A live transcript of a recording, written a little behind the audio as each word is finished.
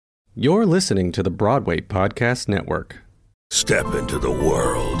You're listening to the Broadway Podcast Network. Step into the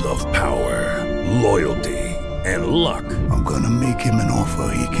world of power, loyalty, and luck. I'm gonna make him an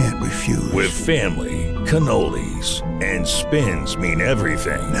offer he can't refuse. With family, cannolis, and spins mean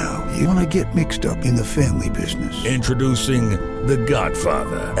everything. Now, you wanna get mixed up in the family business. Introducing The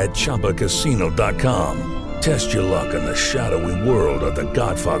Godfather at ChumbaCasino.com. Test your luck in the shadowy world of The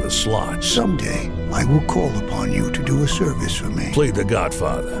Godfather slot. Someday, I will call upon you to do a service for me. Play The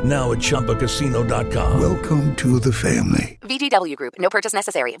Godfather, now at ChumbaCasino.com. Welcome to the family. VGW Group. No purchase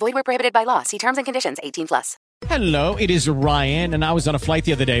necessary. Void where prohibited by law. See terms and conditions. 18+. Hello, it is Ryan, and I was on a flight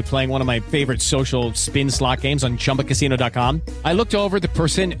the other day playing one of my favorite social spin slot games on ChumbaCasino.com. I looked over at the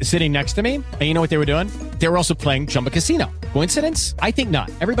person sitting next to me, and you know what they were doing? They were also playing Chumba Casino. Coincidence? I think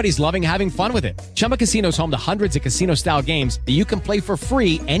not. Everybody's loving having fun with it. Chumba Casino is home to hundreds of casino-style games that you can play for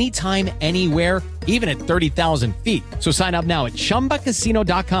free anytime, anywhere, even at 30,000 feet. So sign up now at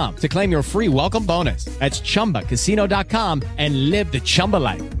ChumbaCasino.com to claim your free welcome bonus. That's ChumbaCasino.com and live the Chumba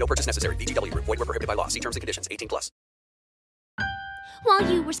life. No purchase necessary. VGW Group. Void where prohibited by law. See terms and conditions. 18+.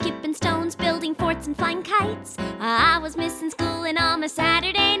 While you were skipping stones, building forts, and flying kites, I was missing school and all my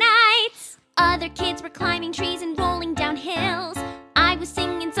Saturday nights. Other kids were climbing trees and rolling down hills. I was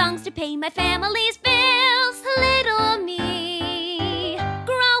singing songs to pay my family's bills. Little me,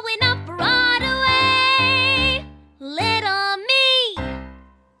 growing up Broadway. Little me.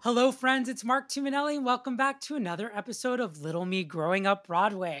 Hello, friends. It's Mark Tuminelli, and welcome back to another episode of Little Me Growing Up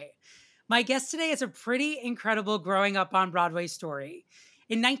Broadway. My guest today is a pretty incredible growing up on Broadway story.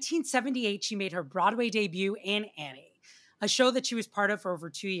 In 1978, she made her Broadway debut in Annie, a show that she was part of for over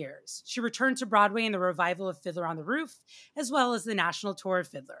 2 years. She returned to Broadway in the revival of Fiddler on the Roof, as well as the national tour of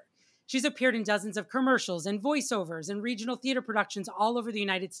Fiddler. She's appeared in dozens of commercials and voiceovers and regional theater productions all over the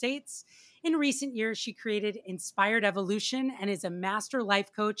United States. In recent years, she created Inspired Evolution and is a master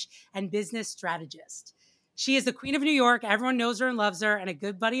life coach and business strategist. She is the Queen of New York. Everyone knows her and loves her, and a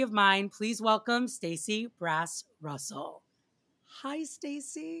good buddy of mine. Please welcome Stacey Brass Russell. Hi,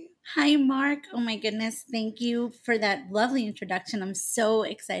 Stacey. Hi, Mark. Oh my goodness. Thank you for that lovely introduction. I'm so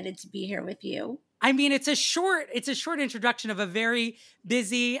excited to be here with you. I mean, it's a short introduction of a very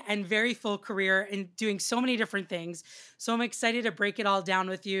busy and very full career and doing so many different things. So I'm excited to break it all down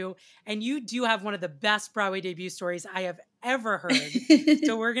with you. And you do have one of the best Broadway debut stories I have ever heard.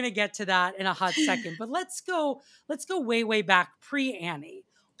 So we're going to get to that in a hot second. But let's go way, way back pre-Annie.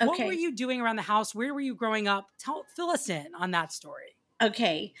 Okay. What were you doing around the house? Where were you growing up? Fill us in on that story.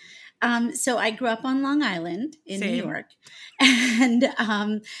 Okay. So I grew up on Long Island in Same. New York. And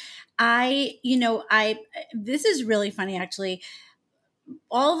this is really funny, actually.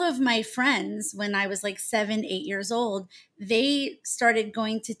 All of my friends, when I was like 7, 8 years old, they started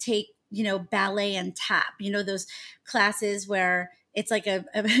going to take, ballet and tap, those classes where it's like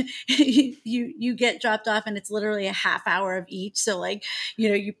you get dropped off and it's literally a half hour of each. So like,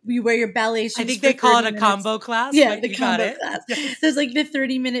 you wear your ballet shoes. I think they call it a combo class. Yeah, the combo class. Yes. So it's like the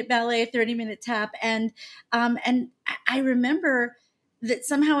 30-minute ballet, 30-minute tap. And I remember that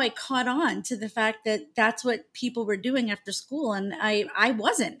somehow I caught on to the fact that that's what people were doing after school. And I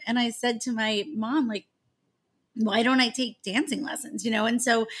wasn't. And I said to my mom, like, why don't I take dancing lessons? And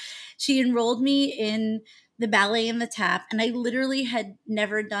so she enrolled me in the ballet and the tap. And I literally had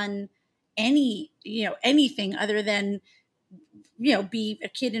never done anything other than, be a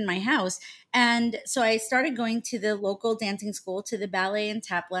kid in my house. And so I started going to the local dancing school, to the ballet and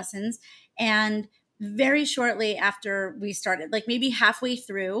tap lessons. And very shortly after we started, like maybe halfway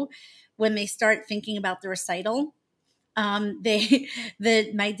through, when they start thinking about the recital,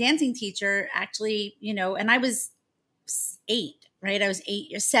 my dancing teacher actually, and I was 8, right? I was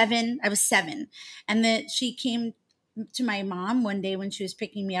 7. I was 7. And she came to my mom one day when she was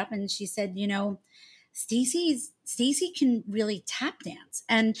picking me up and she said, Stacey can really tap dance.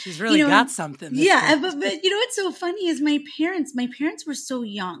 And she's really got something. Yeah. But what's so funny is my parents were so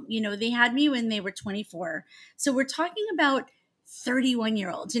young, they had me when they were 24. So we're talking about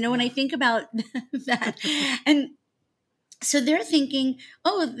 31-year-olds, when I think about that. And so they're thinking,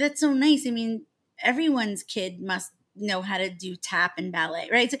 oh, that's so nice. I mean, everyone's kid must know how to do tap and ballet,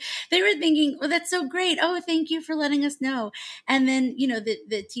 right? So they were thinking, well, that's so great. Oh, thank you for letting us know. And then,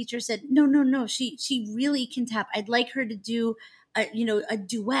 the teacher said, no, she really can tap. I'd like her to do a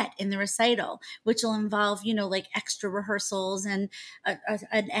duet in the recital, which will involve, like extra rehearsals and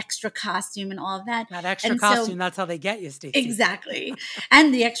an extra costume and all of that. That extra costume, that's how they get you, Stacey. Exactly.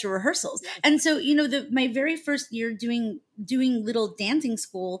 And the extra rehearsals. And so, my very first year doing little dancing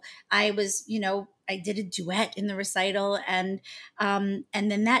school, I was, I did a duet in the recital. And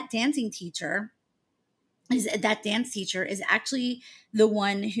then that dancing teacher, that dance teacher is actually the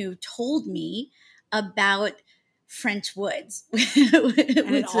one who told me about French Woods.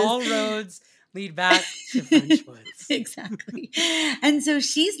 And all roads lead back to French Woods. Exactly. And so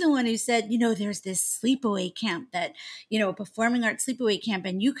she's the one who said, there's this sleepaway camp that, a performing arts sleepaway camp,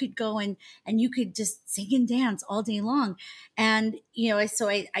 and you could go and you could just sing and dance all day long. And, so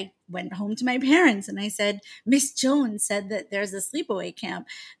I went home to my parents and I said, Miss Jones said that there's a sleepaway camp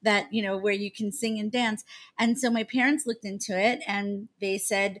that, where you can sing and dance. And so my parents looked into it and they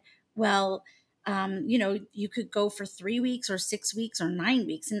said, well, you could go for 3 weeks or 6 weeks or 9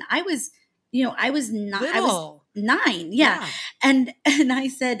 weeks. And I was not, I was 9. Yeah. And I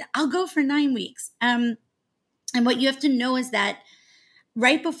said, I'll go for 9 weeks. And what you have to know is that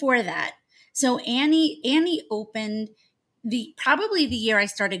right before that, so Annie opened probably the year I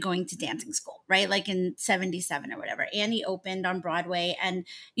started going to dancing school, right? Like in 77 or whatever. Annie opened on Broadway. And,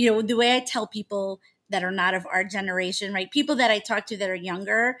 the way I tell people that are not of our generation, right? People that I talk to that are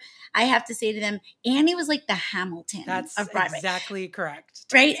younger, I have to say to them, Annie was like the Hamilton of Broadway. Exactly correct.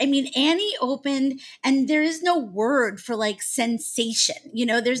 Right? I mean, Annie opened and there is no word for like sensation.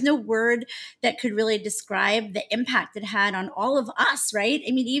 There's no word that could really describe the impact it had on all of us, right?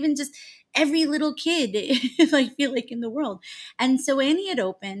 I mean, even just every little kid, I feel like, in the world. And so Annie had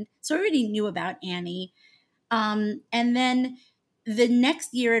opened, so I already knew about Annie. And then the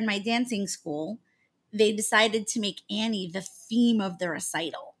next year in my dancing school, they decided to make Annie the theme of the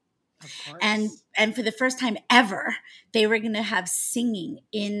recital. Of course. And for the first time ever, they were going to have singing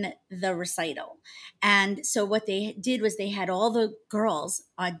in the recital. And so what they did was they had all the girls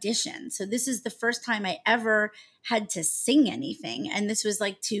audition. So this is the first time I ever had to sing anything. And this was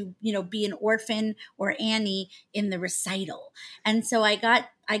like to, be an orphan or Annie in the recital. And so I got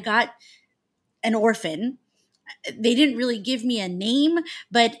an orphan. They didn't really give me a name,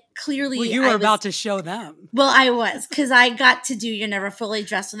 but clearly you were about to show them. Well, I was, because I got to do You're Never Fully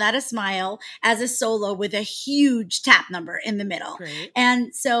Dressed Without a Smile as a solo with a huge tap number in the middle. Great.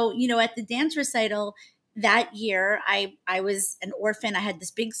 And so, at the dance recital that year, I was an orphan. I had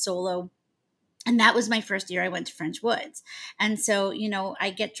this big solo. And that was my first year I went to French Woods. And so,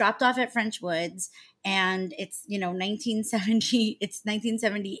 I get dropped off at French Woods and it's,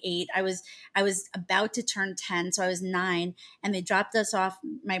 1978. I was about to turn 10. So I was 9 and they dropped us off.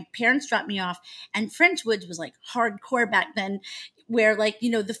 My parents dropped me off and French Woods was like hardcore back then, where like,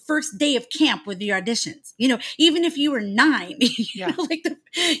 the first day of camp with the auditions, even if you were 9,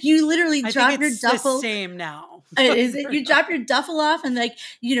 you literally drop your duffel. The same now. Is it? You drop your duffel off and like,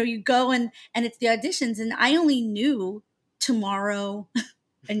 you go and it's the auditions. And I only knew Tomorrow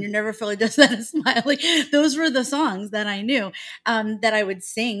and You're Never Fully Dressed Without a Smile. Like those were the songs that I knew, that I would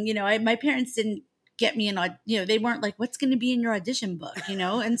sing. My parents didn't get me they weren't like, what's going to be in your audition book,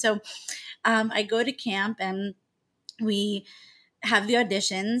 And so I go to camp and we have the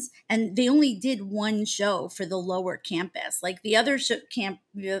auditions, and they only did one show for the lower campus. Like the other camp,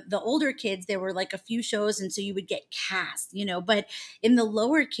 the older kids, there were like a few shows, and so you would get cast, But in the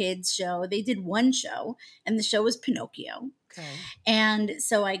lower kids show, they did one show, and the show was Pinocchio. Okay. And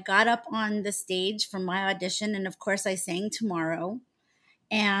so I got up on the stage for my audition, and of course I sang Tomorrow.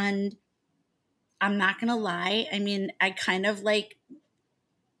 And I'm not gonna lie, I mean, I kind of like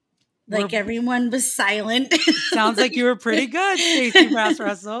everyone was silent. Sounds like you were pretty good, Stacey Brass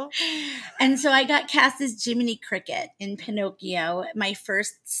Russell. And so I got cast as Jiminy Cricket in Pinocchio, my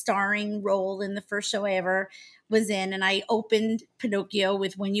first starring role in the first show I ever was in. And I opened Pinocchio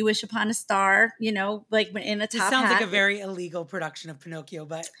with When You Wish Upon a Star, like in a top hat. It sounds like a very illegal production of Pinocchio,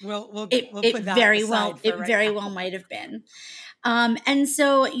 but we'll put that very aside well might have been. And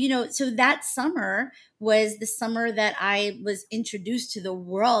so, so that summer was the summer that I was introduced to the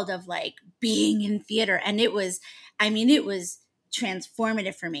world of like being in theater. And it was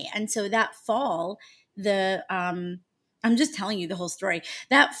transformative for me. And so that fall, I'm just telling you the whole story.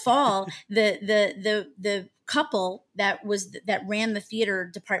 That fall, the couple that ran the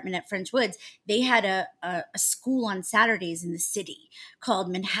theater department at French Woods, they had a school on Saturdays in the city called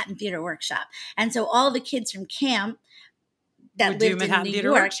Manhattan Theater Workshop. And so all the kids from camp that lived in New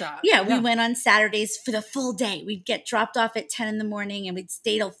York. We went on Saturdays for the full day. We'd get dropped off at 10 in the morning and we'd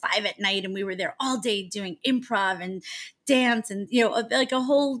stay till 5 at night. And we were there all day doing improv and dance and, like a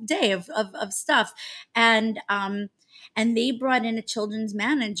whole day of stuff. And they brought in a children's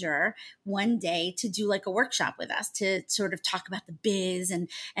manager one day to do like a workshop with us to sort of talk about the biz and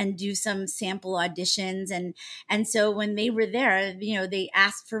do some sample auditions. And so when they were there, they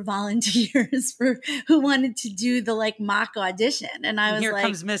asked for volunteers for who wanted to do the like mock audition. And I was Here like,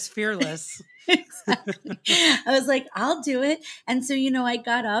 comes Miss Fearless. Exactly. I was like, I'll do it. And so, I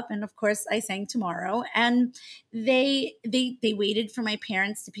got up and of course I sang Tomorrow, and they waited for my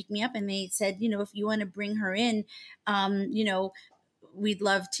parents to pick me up, and they said, if you want to bring her in, we'd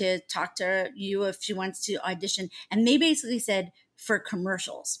love to talk to you if she wants to audition. And they basically said for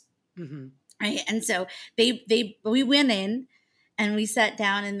commercials. Mm-hmm. Right. And so we went in and we sat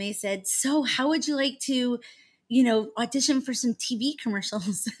down, and they said, so how would you like to, audition for some TV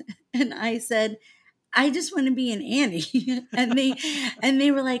commercials? And I said, I just want to be an Annie. and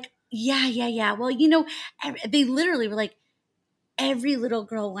they were like, yeah. Well, they literally were like, every little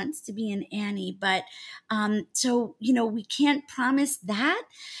girl wants to be an Annie, but so, we can't promise that,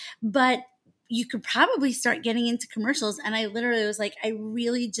 but you could probably start getting into commercials. And I literally was like, I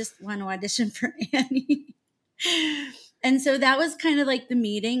really just want to audition for Annie. And so that was kind of like the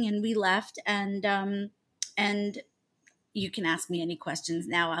meeting, and we left, and you can ask me any questions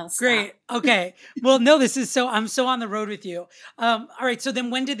now. I'll stop. Great. Okay. Well, no, I'm so on the road with you. All right. So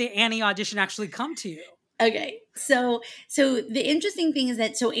then when did the Annie audition actually come to you? Okay. So the interesting thing is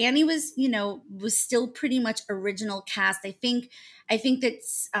that, Annie was still pretty much original cast. I think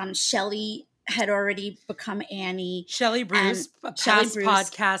that Shelley had already become Annie. Shelley Bruce, a past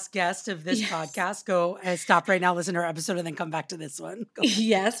podcast guest of this podcast. Go stop right now, listen to her episode, and then come back to this one.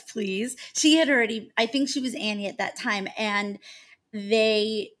 Yes, please. She had already, I think she was Annie at that time. And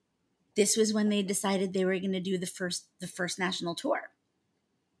this was when they decided they were going to do the first national tour.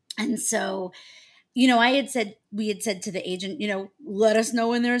 And so, we had said to the agent, let us know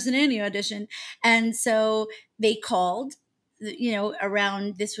when there's an Annie audition. And so they called,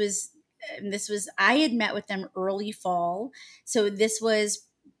 around, this was, I had met with them early fall. So this was,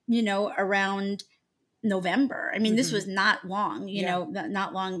 around November. I mean, this was not long,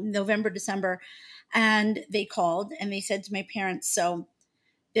 not long, November, December. And they called and they said to my parents, so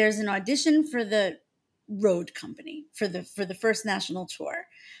there's an audition for the road company for the first national tour.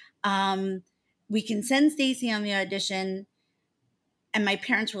 We can send Stacey on the audition. And my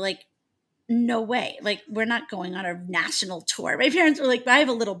parents were like, no way. Like, we're not going on a national tour. My parents were like, I have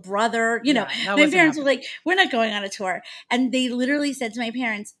a little brother, my parents were like, we're not going on a tour. And they literally said to my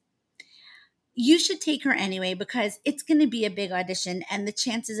parents, you should take her anyway, because it's going to be a big audition and the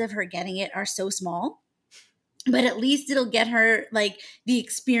chances of her getting it are so small, but at least it'll get her like the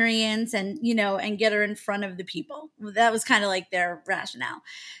experience and, and get her in front of the people. That was kind of like their rationale.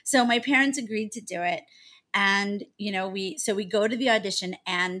 So my parents agreed to do it. And, we go to the audition,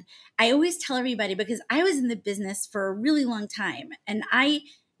 and I always tell everybody, because I was in the business for a really long time and I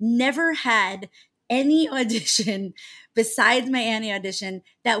never had any audition besides my Annie audition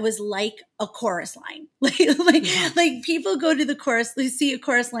that was like a chorus line. Like people go to the chorus, they see a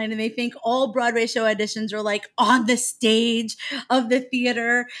chorus line and they think all Broadway show auditions are like on the stage of the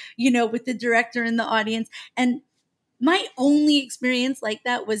theater, with the director in the audience. And my only experience like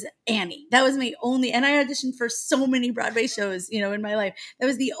that was Annie. That was my only, and I auditioned for so many Broadway shows, in my life. That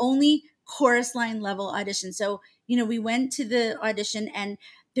was the only chorus line level audition. So, we went to the audition, and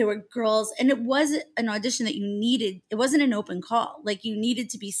there were girls, and it was an audition that you needed. It wasn't an open call. Like, you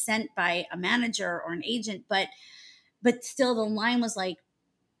needed to be sent by a manager or an agent, but still the line was like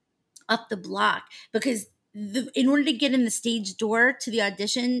up the block, because in order to get in the stage door to the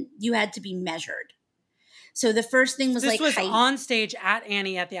audition, you had to be measured. So the first thing was this was on stage at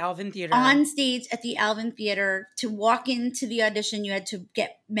Annie at the Alvin Theater. On stage at the Alvin Theater. To walk into the audition, you had to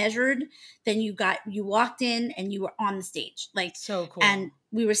get measured. Then you walked in and you were on the stage. Like, so cool. And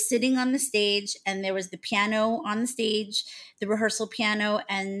we were sitting on the stage, and there was the piano on the stage, the rehearsal piano,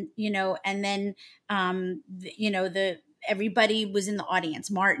 and and then everybody was in the audience.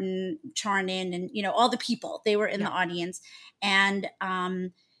 Martin, Charnin, and all the people, they were in the audience,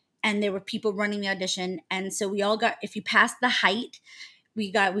 and there were people running the audition. And so we all got, if you passed the height,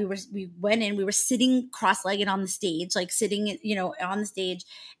 we went in, we were sitting cross-legged on the stage, like sitting, on the stage.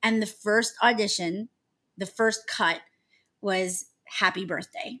 And the first audition, the first cut was Happy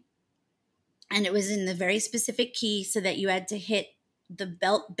Birthday. And it was in the very specific key, so that you had to hit the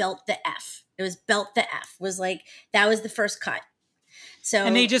belt the F. It was belt the F, was like, that was the first cut. So,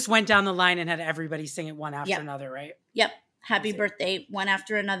 and they just went down the line and had everybody sing it one after another, right? Yep. Happy Birthday, one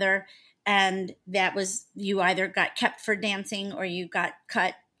after another. And that was, you either got kept for dancing or you got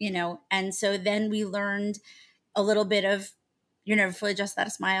cut, And so then we learned a little bit of You're Never Fully Dressed Without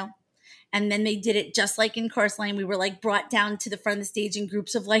a Smile. And then they did it just like in Chorus Line. We were like brought down to the front of the stage in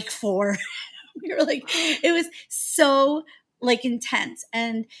groups of like 4. We were like, it was so like intense.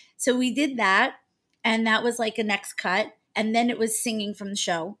 And so we did that. And that was like a next cut. And then it was singing from the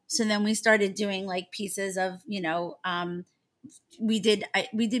show. So then we started doing like pieces of, we did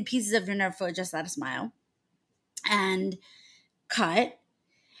Pieces of Your Never Just Let Us Smile and Cut.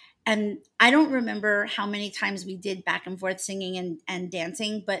 And I don't remember how many times we did back and forth singing and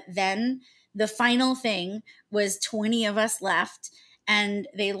dancing, but then the final thing was 20 of us left, and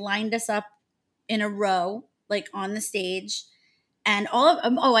they lined us up in a row, like on the stage. And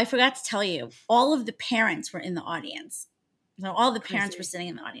I forgot to tell you, all of the parents were in the audience. So all the parents were sitting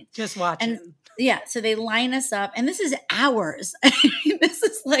in the audience. Just watching. And yeah, so they line us up, and this is hours. This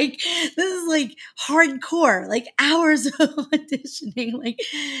is like hardcore, like hours of auditioning. Like,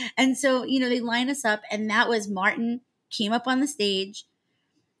 and so, they line us up, and that was Martin came up on the stage,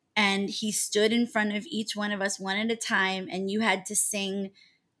 and he stood in front of each one of us one at a time, and you had to sing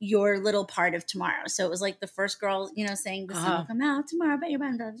your little part of Tomorrow. So it was like the first girl, saying the sun will come out tomorrow, but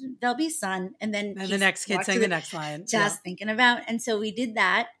there'll be sun. And then the next kid sang the next line. Just thinking about. And so we did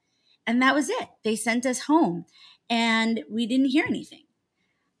that, and that was it. They sent us home, and we didn't hear anything.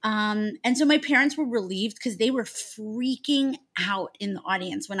 And so my parents were relieved because they were freaking out in the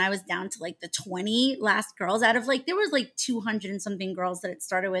audience when I was down to like the 20 last girls out of there was like 200 and something girls that it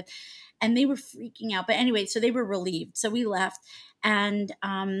started with, and they were freaking out. But anyway, so they were relieved. So we left, and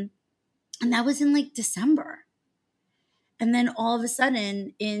that was in like December. And then all of a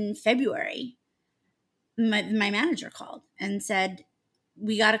sudden in February, my manager called and said,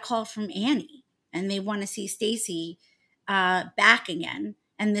 we got a call from Annie, and they want to see Stacy back again.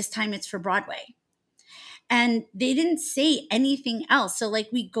 And this time it's for Broadway. And they didn't say anything else. So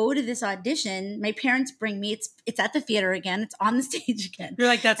we go to this audition. My parents bring me. It's at the theater again. It's on the stage again. You're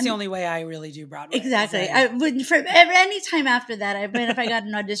like, that's the only way I really do Broadway. Exactly. I would for any time after that. If I got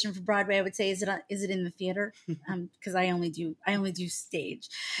an audition for Broadway, I would say, is it in the theater? Because I only do stage.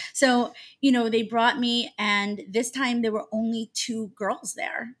 So they brought me, and this time there were only 2 girls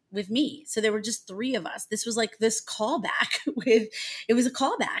there with me. So there were just 3 of us. This was like this callback it was a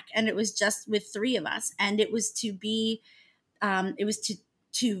callback, and it was just with 3 of us. And it was to be, an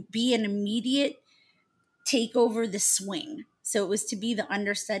immediate take over the swing. So it was to be the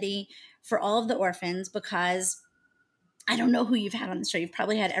understudy for all of the orphans, because I don't know who you've had on the show. You've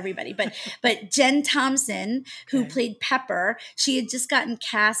probably had everybody, but Jen Thompson, who played Pepper, she had just gotten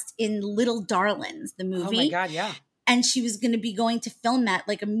cast in Little Darlings, the movie. Oh my God, yeah. And she was going to be going to film that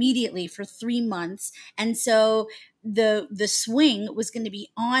immediately for 3 months. And so the swing was going to be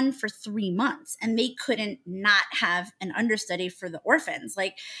on for 3 months, and they couldn't not have an understudy for the orphans.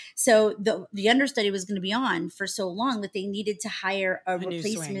 So the understudy was going to be on for so long that they needed to hire a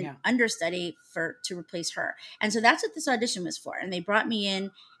replacement understudy to replace her. And so that's what this audition was for. And they brought me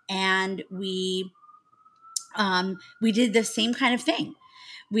in, and we did the same kind of thing.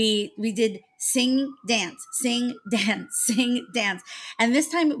 We did sing, dance, sing, dance, sing, dance. And this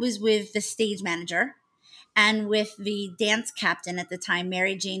time it was with the stage manager and with the dance captain at the time,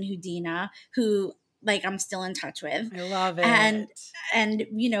 Mary Jane Houdina, who I'm still in touch with. I love it.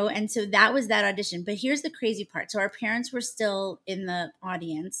 And so that was that audition. But here's the crazy part. So our parents were still in the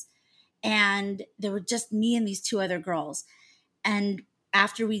audience, and there were just me and these 2 other girls. And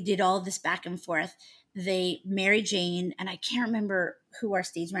after we did all this back and forth, Mary Jane, and I can't remember who our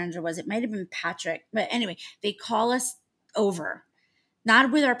stage manager was. It might have been Patrick. But anyway, they call us over,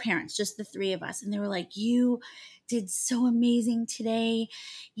 not with our parents, just the 3 of us. And they were like, you did so amazing today.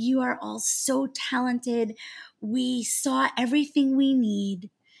 You are all so talented. We saw everything we need.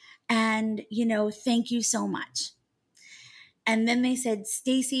 And, thank you so much. And then they said,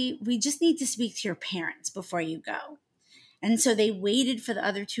 Stacy, we just need to speak to your parents before you go. And so they waited for the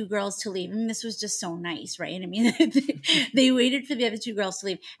other 2 girls to leave. And this was just so nice, right? I mean, they waited for the other 2 girls to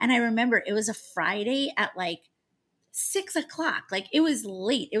leave. And I remember it was a Friday at 6 o'clock. It was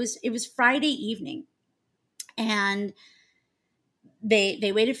late. It was Friday evening. And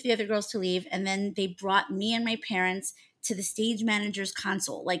they waited for the other girls to leave. And then they brought me and my parents to the stage manager's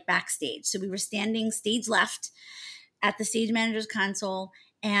console, backstage. So we were standing stage left at the stage manager's console,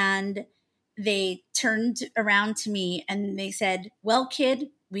 and they turned around to me and they said, well, kid,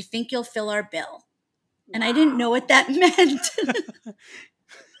 we think you'll fill our bill. And I didn't know what that meant.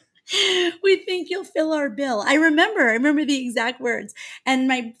 We think you'll fill our bill. I remember the exact words. And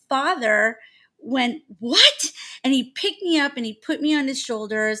my father went, what? And he picked me up and he put me on his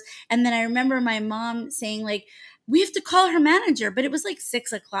shoulders. And then I remember my mom saying, we have to call her manager. But it was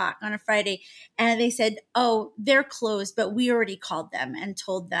 6 o'clock on a Friday. And they said, oh, they're closed, but we already called them and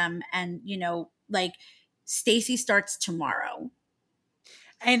told them. And, Stacy starts tomorrow.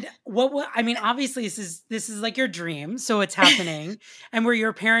 And obviously this is your dream. So it's happening. And were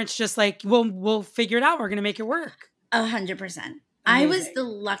your parents just we'll figure it out. We're going to make it work. 100%. I was the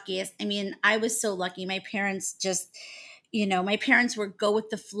luckiest. I was so lucky. My parents just, my parents were go with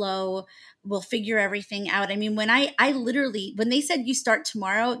the flow. We'll figure everything out. I mean, when I literally, when they said you start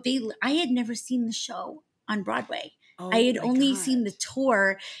tomorrow, I had never seen the show on Broadway. I had only seen the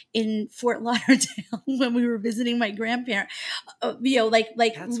tour in Fort Lauderdale when we were visiting my grandparents. That's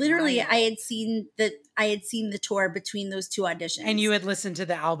literally wild. I had seen the tour between those two auditions. And you had listened to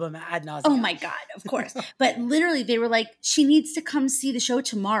the album ad nauseum. Oh my God, of course. But literally they were like, she needs to come see the show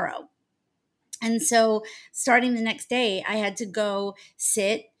tomorrow. And so starting the next day, I had to go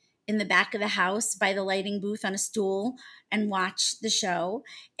sit in the back of the house by the lighting booth on a stool and watch the show.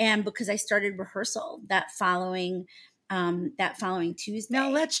 And because I started rehearsal that following Tuesday. Now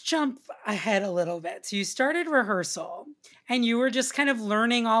let's jump ahead a little bit. So you started rehearsal and you were just kind of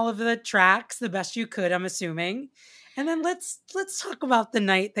learning all of the tracks the best you could, I'm assuming. And then let's talk about the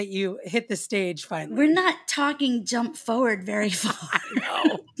night that you hit the stage finally. We're not talking jump forward very far.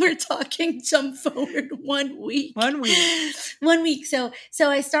 No. We're talking jump forward 1 week. 1 week. 1 week. So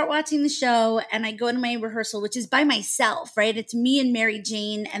I start watching the show and I go to my rehearsal, which is by myself, right? It's me and Mary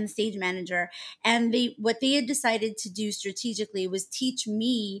Jane and the stage manager. And what they had decided to do strategically was teach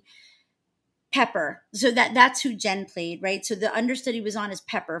me Pepper. So that's who Jen played, right? So the understudy was on as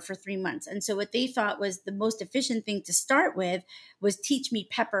Pepper for 3 months. And so what they thought was the most efficient thing to start with was teach me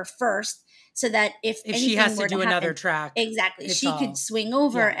Pepper first, so that if she has to do another track, exactly, she could swing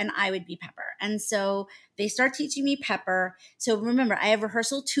over and I would be Pepper. And so they start teaching me Pepper. So remember, I have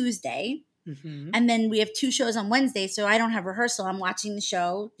rehearsal Tuesday. Mm-hmm. And then we have 2 shows on Wednesday. So I don't have rehearsal. I'm watching the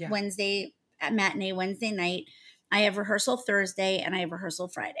show Wednesday at matinee, Wednesday night. I have rehearsal Thursday and I have rehearsal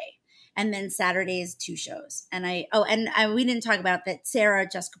Friday. And then Saturday is 2 shows. And we didn't talk about that. Sarah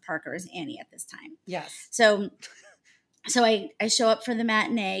Jessica Parker is Annie at this time. Yes. So I show up for the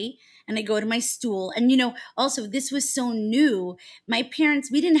matinee and I go to my stool. And, also this was so new. My parents,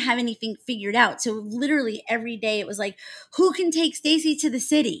 we didn't have anything figured out. So literally every day it was like, who can take Stacy to the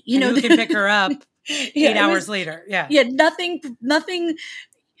city? Who can pick her up 8 hours later? Yeah. Yeah. Nothing.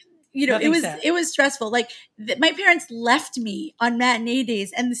 It was stressful. Like my parents left me on matinee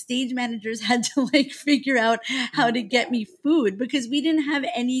days and the stage managers had to figure out how to get me food because we didn't have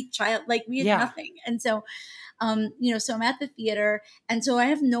any we had nothing. And so, so I'm at the theater and so I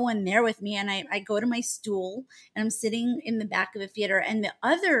have no one there with me. And I go to my stool and I'm sitting in the back of the theater and the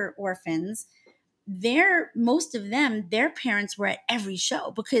other orphans, most of them, their parents were at every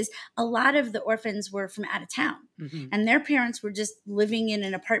show because a lot of the orphans were from out of town. Mm-hmm. And their parents were just living in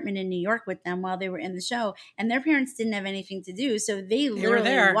an apartment in New York with them while they were in the show. And their parents didn't have anything to do. So they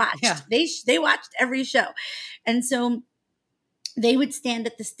literally watched. Yeah. They watched every show. And so they would stand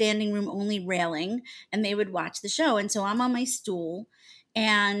at the standing room only railing and they would watch the show. And so I'm on my stool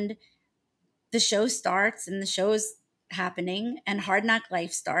and the show starts and the show's happening and Hard Knock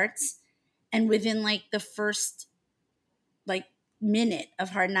Life starts. And within the first minute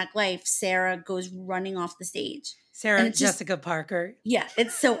of Hard Knock Life, Sarah goes running off the stage. Sarah Jessica Parker. Yeah,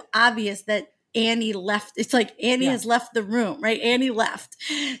 it's so obvious that Annie left. It's like Annie has left the room, right? Annie left.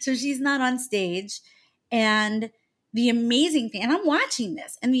 So she's not on stage. And the amazing thing, and I'm watching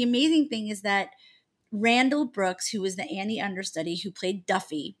this, and the amazing thing is that Randall Brooks, who was the Annie understudy who played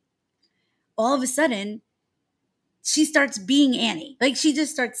Duffy, all of a sudden, she starts being Annie. She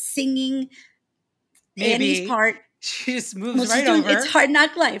just starts singing Annie's part. She just moves over. It's Hard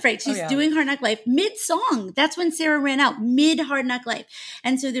Knock Life, right? She's doing Hard Knock Life mid-song. That's when Sarah ran out, mid-Hard Knock Life.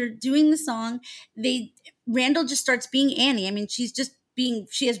 And so they're doing the song. Randall just starts being Annie. I mean, she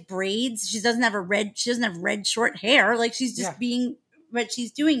has braids. She doesn't have red short hair. She's just being, but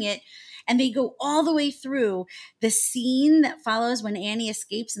she's doing it. And they go all the way through the scene that follows when Annie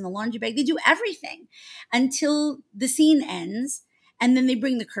escapes in the laundry bag. They do everything until the scene ends. And then they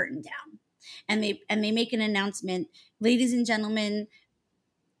bring the curtain down and they make an announcement. Ladies and gentlemen,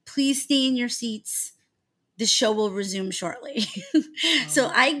 please stay in your seats. The show will resume shortly.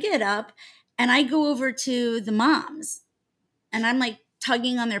 So I get up and I go over to the moms and I'm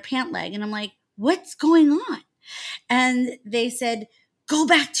tugging on their pant leg. And I'm like, what's going on? And they said, go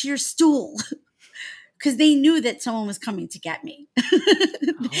back to your stool, because they knew that someone was coming to get me.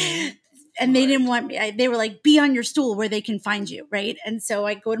 And they didn't want me. They were like, be on your stool where they can find you, right? And so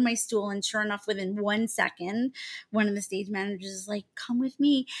I go to my stool and sure enough, within 1 second, one of the stage managers is like, come with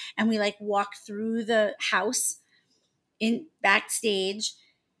me. And we walk through the house in backstage.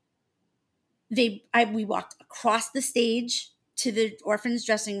 We walked across the stage to the orphan's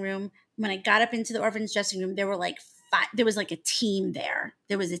dressing room. When I got up into the orphan's dressing room, there were there was like a team there.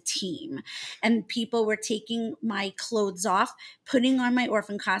 There was a team, and people were taking my clothes off, putting on my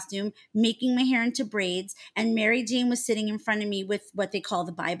orphan costume, making my hair into braids. And Mary Jane was sitting in front of me with what they call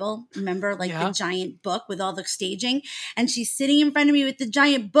the Bible. Remember, like the giant book with all the staging. And she's sitting in front of me with the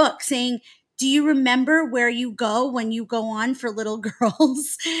giant book saying, "Do you remember where you go when you go on for little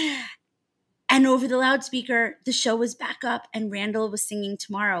girls?" And over the loudspeaker, the show was back up and Randall was singing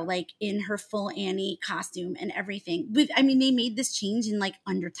Tomorrow, like in her full Annie costume and everything. They made this change in like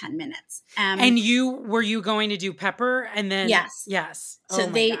under 10 minutes. And were you going to do Pepper? And then yes.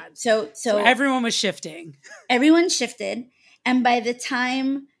 So everyone was shifting. Everyone shifted. And by the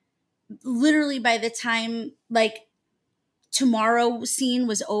time like Tomorrow scene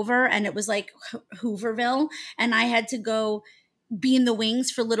was over and it was like Hooverville and I had to go be in the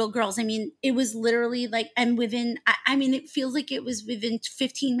wings for little girls. I mean, it was literally like, and it feels like it was within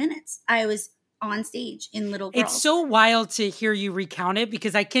 15 minutes. I was on stage in Little Girls. It's so wild to hear you recount it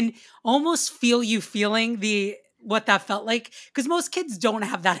because I can almost feel you feeling what that felt like. Because most kids don't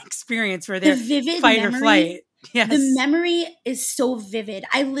have that experience where they're fight or flight. Yes. The memory is so vivid.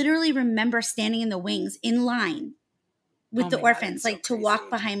 I literally remember standing in the wings in line with the orphans, like to walk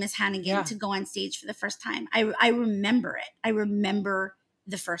behind Miss Hannigan to go on stage for the first time. I remember it. I remember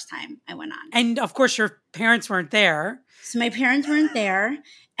the first time I went on. And of course your parents weren't there. So my parents weren't there.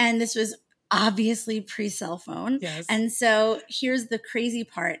 And this was obviously pre-cell phone. Yes. And so here's the crazy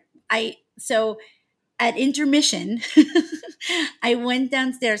part. At intermission, I went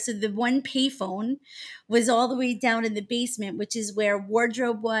downstairs. So the one payphone was all the way down in the basement, which is where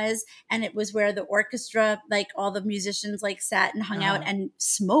wardrobe was. And it was where the orchestra, like all the musicians like sat and hung out and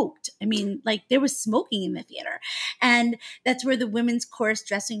smoked. I mean, like there was smoking in the theater. And that's where the women's chorus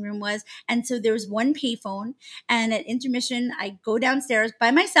dressing room was. And so there was one payphone. And at intermission, I go downstairs by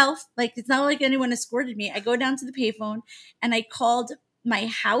myself. Like it's not like anyone escorted me. I go down to the payphone and I called my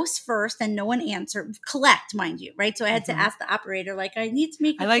house first and no one answered. Collect, mind you, right? So I had to ask the operator, like, I need to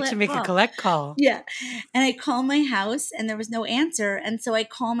make a collect call. Yeah. And I call my house and there was no answer. And so I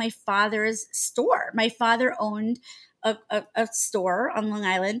call my father's store. My father owned a store on Long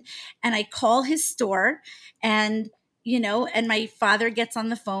Island. And I call his store and, and my father gets on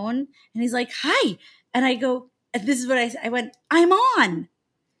the phone and he's like, "Hi." And I go, and this is what I went, "I'm on."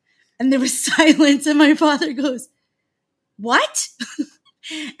 And there was silence and my father goes, "What?"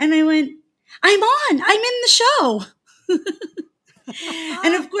 And I went, "I'm on. I'm in the show."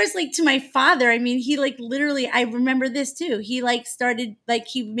 And of course, like to my father, I mean, he like literally, I remember this too. He like started, like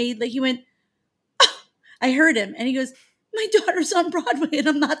he went, "Oh," I heard him and he goes, "My daughter's on Broadway and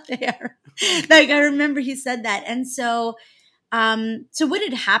I'm not there." Like I remember he said that. And so what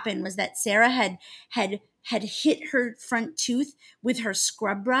had happened was that Sarah had hit her front tooth with her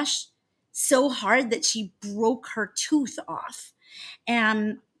scrub brush so hard that she broke her tooth off.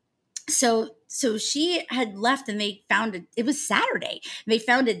 And so she had left and they found it was Saturday. They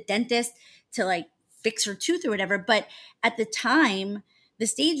found a dentist to like fix her tooth or whatever. But at the time, the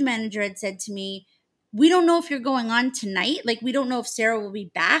stage manager had said to me, "We don't know if you're going on tonight. Like, we don't know if Sarah will be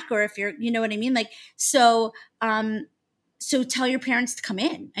back or if you're, you know what I mean? Like, so tell your parents to come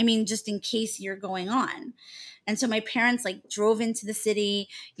in. I mean, just in case you're going on." And so my parents like drove into the city,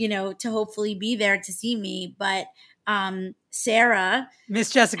 to hopefully be there to see me. But Sarah, Miss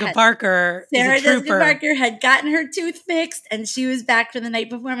Jessica Parker had gotten her tooth fixed and she was back for the night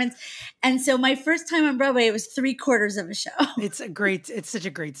performance. And so my first time on Broadway, it was 3/4 of a show. It's such a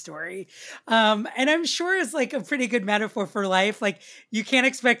great story. And I'm sure it's like a pretty good metaphor for life. Like you can't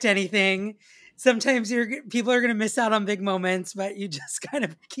expect anything. Sometimes people are going to miss out on big moments, but you just kind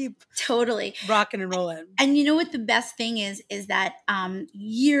of keep totally rocking and rolling. And you know what the best thing is that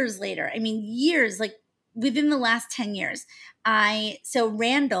years later, like within the last 10 years,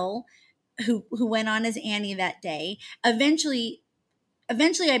 Randall, who went on as Annie that day, eventually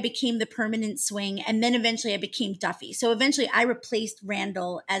I became the permanent swing, and then eventually I became Duffy. So eventually I replaced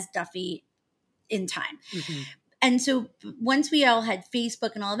Randall as Duffy in time. Mm-hmm. And so once we all had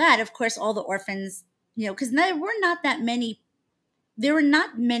Facebook and all that, of course, all the orphans, because there were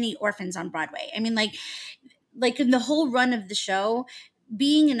not many orphans on Broadway. I mean, like in the whole run of the show,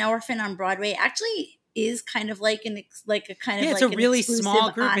 being an orphan on Broadway actually is kind of like it's a really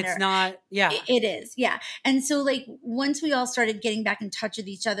small group. Honor. It's not, it is, yeah. And so like once we all started getting back in touch with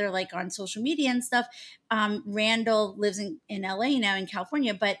each other, like on social media and stuff, Randall lives in LA now, in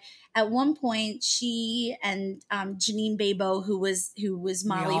California, but at one point she and Janine Babo, who was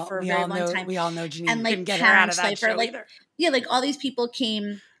Molly for a very long time, we all know Janine, and like couldn't get her out of that show like either. Yeah, like all these people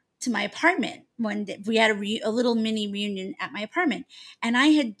came to my apartment one day. We had a little mini reunion at my apartment, and I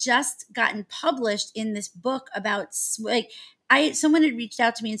had just gotten published in this book about someone had reached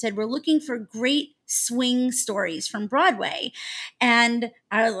out to me and said, we're looking for great swing stories from Broadway. And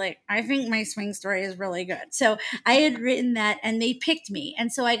I was like, I think my swing story is really good. So I had written that and they picked me.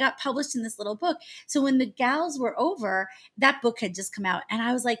 And so I got published in this little book. So when the gals were over, that book had just come out. And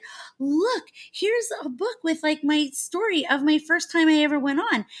I was like, look, here's a book with like my story of my first time I ever went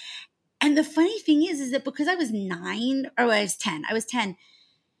on. And the funny thing is that because I was 10,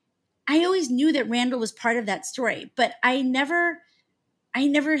 I always knew that Randall was part of that story, but I never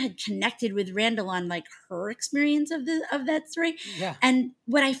had connected with Randall on like her experience of that story. Yeah. And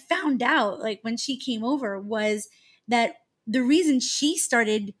what I found out, like when she came over, was that the reason she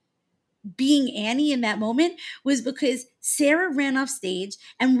started being Annie in that moment was because Sarah ran off stage.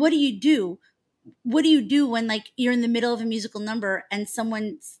 And what do you do? What do you do when like you're in the middle of a musical number and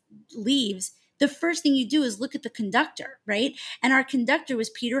someone leaves? The first thing you do is look at the conductor, right? And our conductor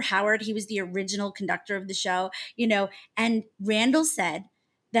was Peter Howard. He was the original conductor of the show, and Randall said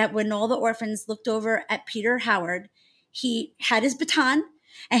that when all the orphans looked over at Peter Howard, he had his baton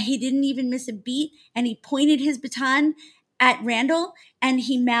and he didn't even miss a beat. And he pointed his baton at Randall and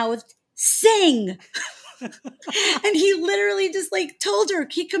he mouthed, "Sing." And he literally just like told her,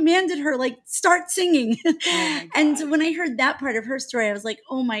 he commanded her, like, start singing. Oh and so when I heard that part of her story, I was like,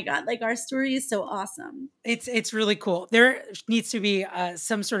 oh my God, like our story is so awesome. It's really cool. There needs to be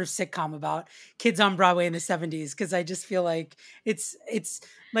some sort of sitcom about kids on Broadway in the 70s. Cause I just feel like it's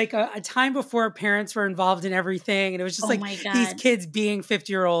like a time before parents were involved in everything. And it was just these kids being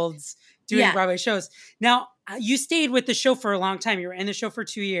 50-year-olds doing Broadway shows. Now, you stayed with the show for a long time. You were in the show for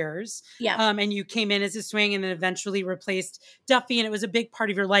 2 years. Yeah. And you came in as a swing and then eventually replaced Duffy. And it was a big part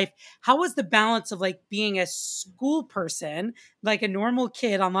of your life. How was the balance of like being a school person, like a normal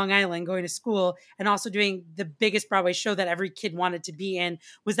kid on Long Island going to school, and also doing the biggest Broadway show that every kid wanted to be in?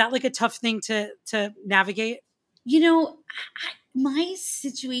 Was that like a tough thing to navigate? My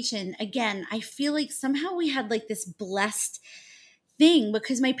situation, again, I feel like somehow we had like this blessed thing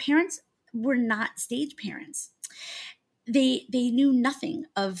because my parents were not stage parents. They knew nothing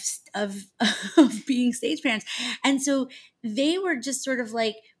of being stage parents. And so they were just sort of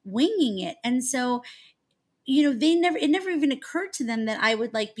like winging it. And so, it never even occurred to them that I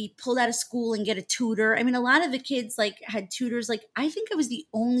would like be pulled out of school and get a tutor. I mean, a lot of the kids like had tutors. Like, I think I was the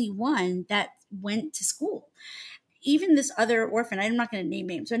only one that went to school. Even this other orphan, I'm not going to name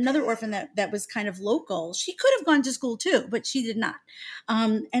names, but another orphan that was kind of local, she could have gone to school too, but she did not.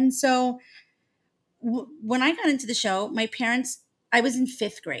 And so when I got into the show, I was in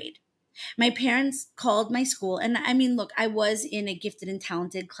 5th grade. My parents called my school. And I mean, look, I was in a gifted and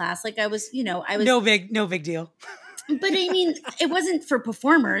talented class. Like I was no big deal. But I mean, it wasn't for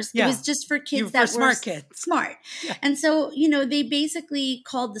performers. Yeah. It was just for kids that were smart kids. Smart. Yeah. And so, they basically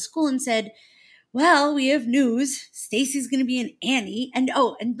called the school and said, well, we have news. Stacy's going to be in Annie. And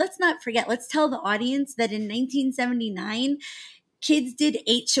let's not forget, let's tell the audience that in 1979, kids did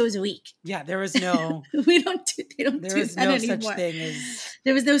 8 shows a week. Yeah, there was no... They don't do that anymore. Such thing as...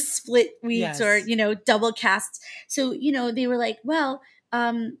 There was no split weeks or, double casts. So, they were like, well,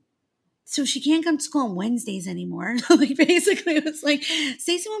 so she can't come to school on Wednesdays anymore. Like basically it was like,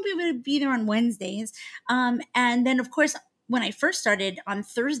 Stacy won't be able to be there on Wednesdays. And then of course, when I first started on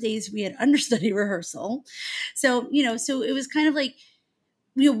Thursdays, we had understudy rehearsal. So, so it was kind of like,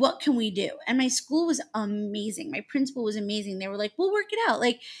 what can we do? And my school was amazing. My principal was amazing. They were like, we'll work it out.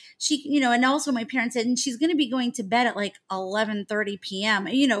 Like she, and also my parents said, and she's going to be going to bed at like 11:30 p.m.,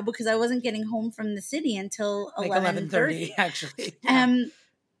 because I wasn't getting home from the city until like 11:30 actually. Yeah.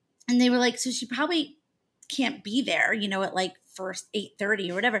 And they were like, so she probably can't be there, at like first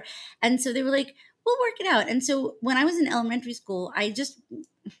 8:30 or whatever. And so they were like, we'll work it out. And so when I was in elementary school, I just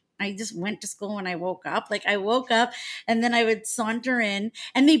went to school when I woke up. Like I woke up and then I would saunter in,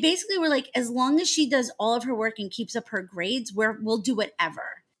 and they basically were like, as long as she does all of her work and keeps up her grades, we'll do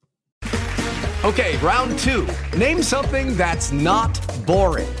whatever. Okay, round 2. Name something that's not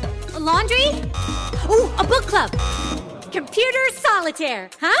boring. A laundry? Ooh, a book club. Computer solitaire,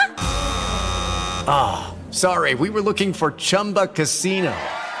 huh? Ah, sorry, we were looking for Chumba Casino.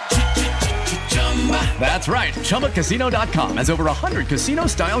 That's right. ChumbaCasino.com has over 100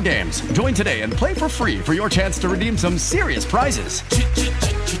 casino-style games. Join today and play for free for your chance to redeem some serious prizes.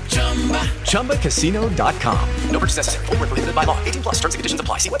 ChumbaCasino.com. No purchase necessary. Void where prohibited by law. 18+. Terms and conditions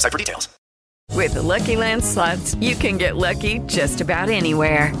apply. See website for details. With the Lucky Land Slots, you can get lucky just about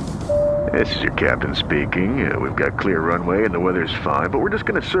anywhere. This is your captain speaking. We've got clear runway and the weather's fine, but we're just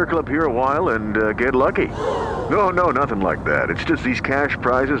going to circle up here a while and get lucky. No, nothing like that. It's just these cash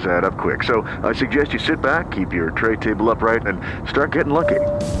prizes add up quick. So I suggest you sit back, keep your tray table upright, and start getting lucky.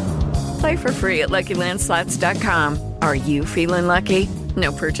 Play for free at LuckyLandSlots.com. Are you feeling lucky?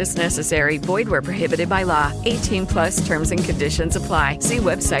 No purchase necessary. Void where prohibited by law. 18+ terms and conditions apply. See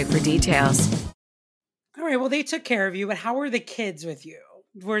website for details. All right, well, they took care of you, but how were the kids with you?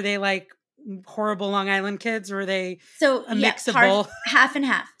 Were they like horrible Long Island kids? Or were they a mix of both? Half and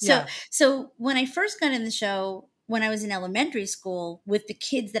half. Yeah. So when I first got in the show, when I was in elementary school with the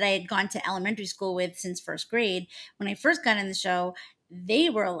kids that I had gone to elementary school with since first grade, when I first got in the show, they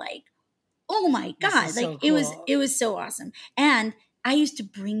were like, oh my God, like so it cool. was so awesome. And I used to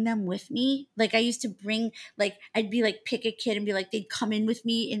bring them with me. Like I used to bring, like, I'd be like, pick a kid and be like, they'd come in with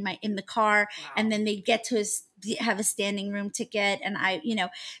me in the car. Wow. And then they'd get to have a standing room ticket. And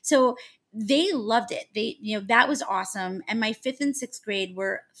so they loved it. They, that was awesome. And my 5th and 6th grade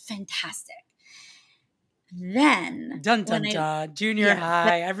were fantastic. Then junior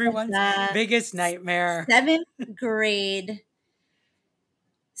high, everyone's biggest nightmare. 7th grade.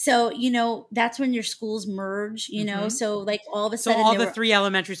 So, that's when your schools merge, so like all of a sudden. So all the 3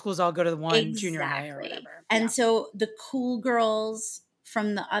 elementary schools all go to the one junior high or whatever. And so the cool girls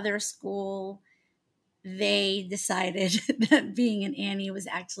from the other school, they decided that being an Annie was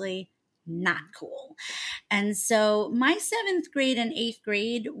actually not cool. And so my 7th grade and 8th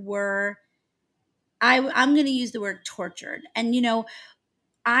grade were, I'm going to use the word tortured. And,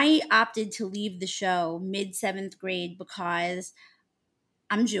 I opted to leave the show mid 7th grade because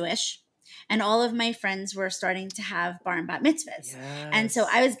I'm Jewish and all of my friends were starting to have bar and bat mitzvahs. Yes. And so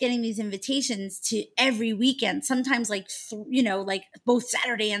I was getting these invitations to every weekend, sometimes like both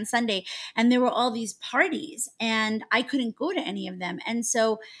Saturday and Sunday. And there were all these parties and I couldn't go to any of them. And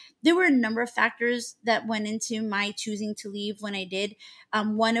so there were a number of factors that went into my choosing to leave when I did.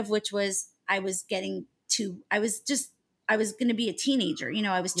 One of which was I was going to be a teenager.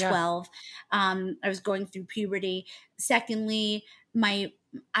 I was 12. I was going through puberty. Secondly,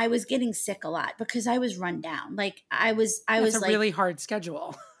 I was getting sick a lot because I was run down. Like I was a like really hard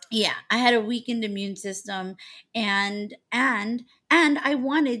schedule. Yeah. I had a weakened immune system and I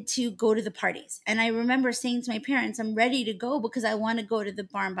wanted to go to the parties. And I remember saying to my parents, I'm ready to go because I want to go to the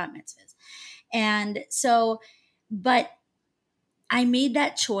bar and bat mitzvahs. And so, but I made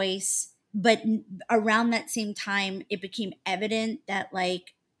that choice. But around that same time, it became evident that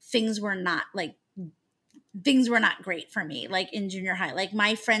like things were not great for me, like in junior high. Like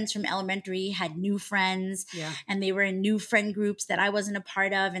my friends from elementary had new friends and they were in new friend groups that I wasn't a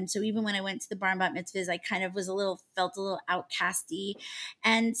part of. And so even when I went to the bar and bat mitzvahs, I kind of felt a little outcasty.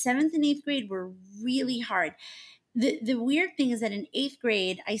 And 7th and 8th grade were really hard. The weird thing is that in 8th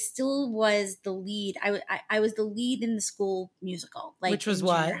grade, I still was the lead. I was the lead in the school musical, like which was in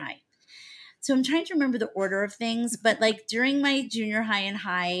what? Junior high. So I'm trying to remember the order of things, but like during my junior high and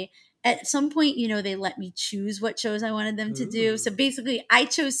high, at some point, they let me choose what shows I wanted them to do. So basically, I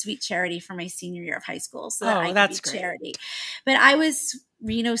chose Sweet Charity for my senior year of high school so that I could be Charity. But I was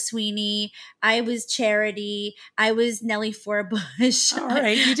Reno Sweeney. I was Charity. I was Nellie Forbush. All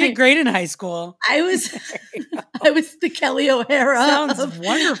right, you did great in high school. I was the Kelly O'Hara. Sounds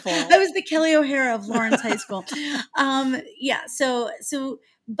wonderful. I was the Kelly O'Hara of Lawrence High School.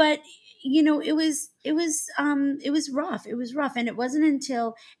 But it was rough. It was rough. And it wasn't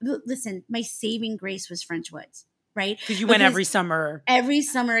until, listen, my saving grace was French Woods, right? Because you went every summer. Every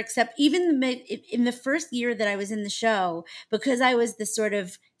summer, except even in the first year that I was in the show, because I was the sort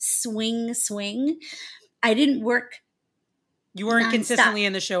of swing, I didn't work. You weren't nonstop. Consistently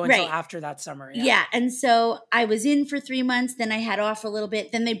in the show until right. after that summer. Yeah. And so I was in for 3 months, then I had off a little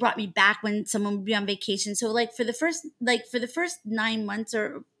bit. Then they brought me back when someone would be on vacation. So like for the first 9 months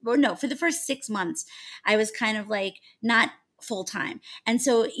for the first 6 months, I was kind of like not full time. And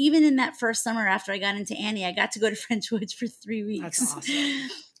so even in that first summer after I got into Annie, I got to go to French Woods for 3 weeks. That's awesome.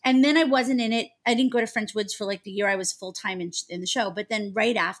 And then I wasn't in it. I didn't go to French Woods for like the year I was full time in the show. But then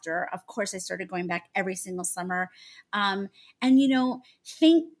right after, of course, I started going back every single summer. And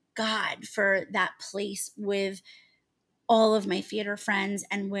thank God for that place with all of my theater friends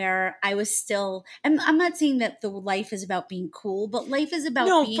and where I was still. I'm not saying that the life is about being cool, but life is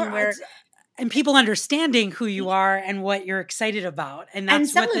about being where. And people understanding who you are and what you're excited about. And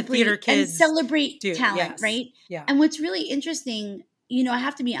that's what the theater kids and celebrate do. Talent, right? Yeah. And what's really interesting, I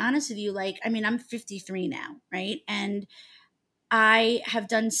have to be honest with you, I'm 53 now, right? And I have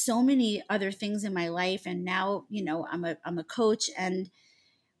done so many other things in my life. And now, I'm a coach. And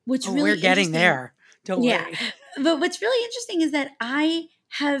what's really we're getting there. Don't worry. But what's really interesting is that I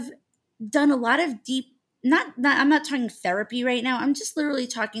have done a lot of deep, I'm not talking therapy right now. I'm just literally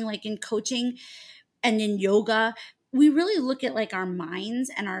talking like in coaching and in yoga. We really look at like our minds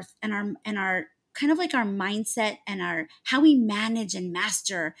and our kind of like our mindset and how we manage and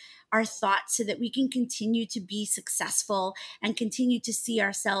master our thoughts so that we can continue to be successful and continue to see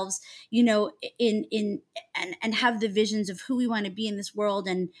ourselves, you know, and have the visions of who we want to be in this world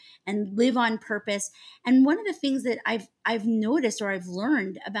and live on purpose. And one of the things that I've noticed or I've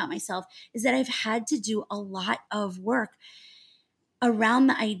learned about myself is that I've had to do a lot of work around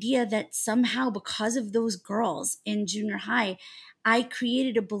the idea that somehow because of those girls in junior high, I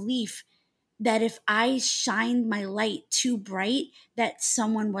created a belief that if I shined my light too bright, that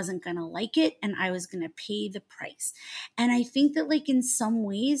someone wasn't going to like it and I was going to pay the price. And I think that like in some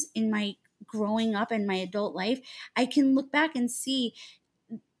ways in my growing up and my adult life, I can look back and see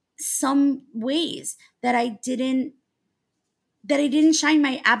some ways that I didn't shine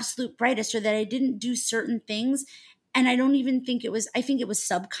my absolute brightest, or that I didn't do certain things. And I don't even think I think it was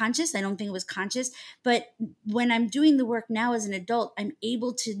subconscious. I don't think it was conscious. But when I'm doing the work now as an adult, I'm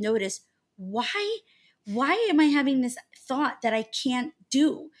able to notice, why am I having this thought that I can't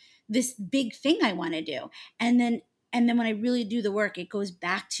do this big thing I want to do? And then when I really do the work, it goes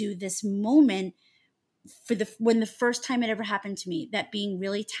back to this moment when the first time it ever happened to me, that being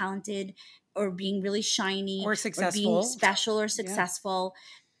really talented or being really shiny or successful, or being special or successful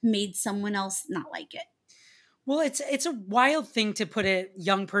made someone else not like it. Well, it's a wild thing to put a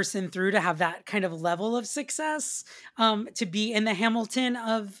young person through, to have that kind of level of success, to be in the Hamilton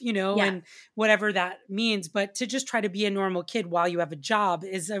of, you know, and whatever that means. But to just try to be a normal kid while you have a job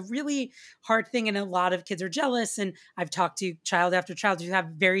is a really hard thing. And a lot of kids are jealous. And I've talked to child after child who have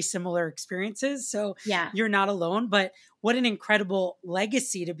very similar experiences. So you're not alone. But what an incredible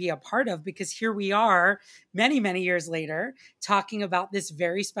legacy to be a part of, because here we are many, many years later talking about this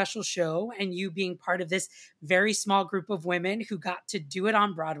very special show and you being part of this very small group of women who got to do it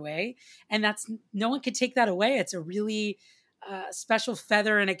on Broadway. And no one could take that away. It's a really special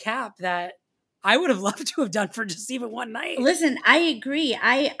feather in a cap that I would have loved to have done for just even one night. Listen, I agree.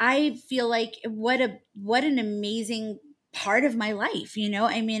 I feel like what an amazing part of my life, you know?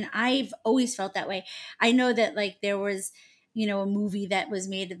 I mean, I've always felt that way. I know that like there was, you know, a movie that was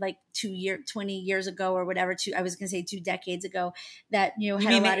made like 20 years ago or whatever, 2 decades ago, that, you know, you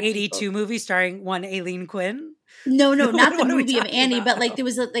had mean a lot the of 82 people. movie starring one Aileen Quinn? No, not the movie of Annie, about? but like there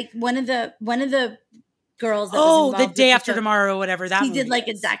was like one of the girls that was the involved Day with After Tomorrow, whatever that he movie did like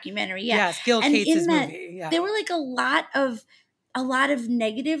is. a documentary. Yeah. Yes, Gil And Cates' in that, movie. Yeah. there were like a lot of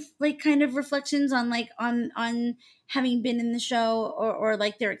negative like kind of reflections on like on having been in the show or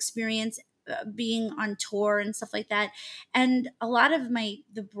like their experience being on tour and stuff like that. And a lot of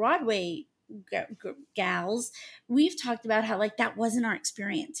the Broadway gals, we've talked about how like that wasn't our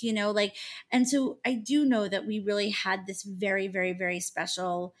experience, you know, like, and so I do know that we really had this very, very, very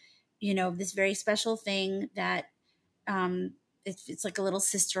special, you know, this very special thing that it's like a little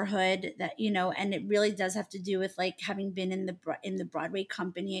sisterhood that, you know, and it really does have to do with like having been in the Broadway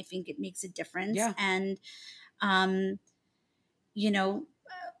company. I think it makes a difference. Yeah. And you know,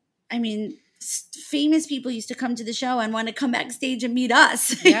 I mean, famous people used to come to the show and want to come backstage and meet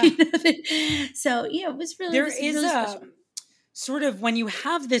us. Yeah. You know? So yeah, it was really, really special. Sort of when you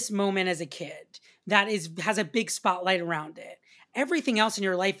have this moment as a kid that has a big spotlight around it, everything else in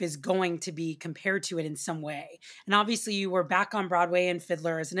your life is going to be compared to it in some way. And obviously you were back on Broadway and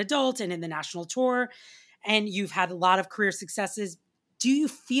Fiddler as an adult and in the national tour, and you've had a lot of career successes. Do you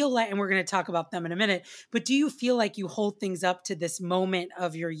feel like, and we're going to talk about them in a minute, but do you feel like you hold things up to this moment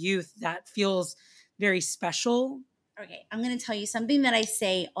of your youth that feels very special? Okay, I'm going to tell you something that I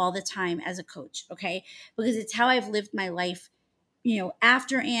say all the time as a coach, okay? Because it's how I've lived my life, you know,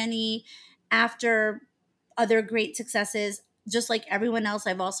 after Annie, after other great successes. Just like everyone else,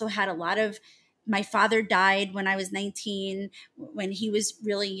 I've also had a lot of, my father died when I was 19, when he was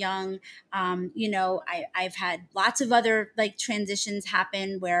really young. You know, I've had lots of other like transitions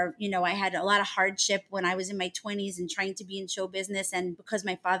happen where, you know, I had a lot of hardship when I was in my 20s and trying to be in show business. And because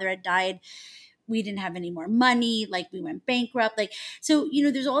my father had died, we didn't have any more money. Like we went bankrupt. Like, so, you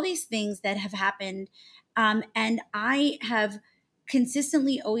know, there's all these things that have happened. And I have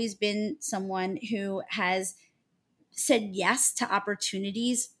consistently always been someone who has said yes to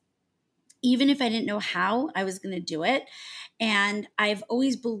opportunities, even if I didn't know how I was going to do it. And I've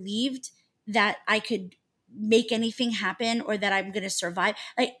always believed that I could make anything happen or that I'm going to survive.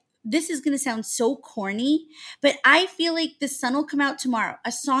 Like, this is going to sound so corny, but I feel like The Sun Will Come Out Tomorrow,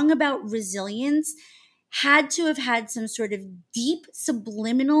 a song about resilience, had to have had some sort of deep,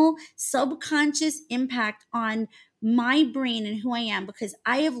 subliminal, subconscious impact on my brain and who I am, because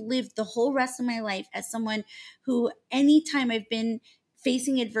I have lived the whole rest of my life as someone who, anytime I've been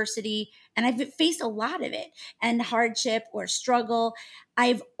facing adversity, and I've faced a lot of it, and hardship or struggle,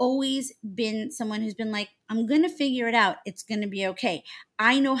 I've always been someone who's been like, I'm going to figure it out. It's going to be okay.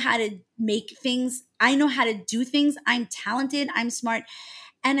 I know how to make things. I know how to do things. I'm talented. I'm smart.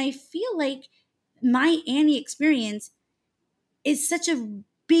 And I feel like my Annie experience is such a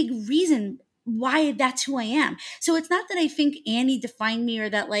big reason why that's who I am. So it's not that I think Annie defined me, or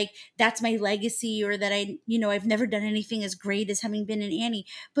that like that's my legacy, or that I've never done anything as great as having been in Annie.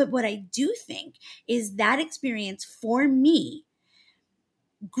 But what I do think is that experience for me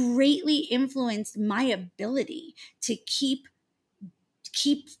greatly influenced my ability to keep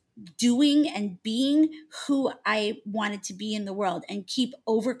doing and being who I wanted to be in the world, and keep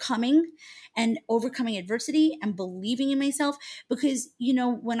overcoming adversity and believing in myself. Because,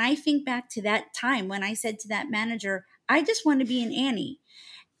 when I think back to that time when I said to that manager, I just want to be an Annie,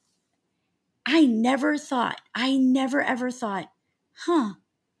 I never ever thought,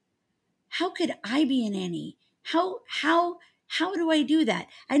 how could I be an Annie? How do I do that?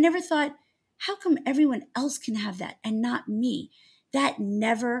 I never thought, how come everyone else can have that and not me? That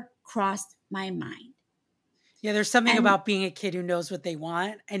never crossed my mind. Yeah, there's something about being a kid who knows what they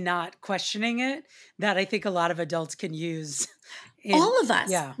want and not questioning it that I think a lot of adults can use. All of us.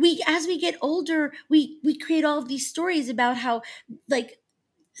 Yeah. As we get older, we create all of these stories about how like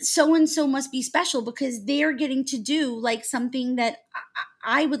so-and-so must be special because they're getting to do like something that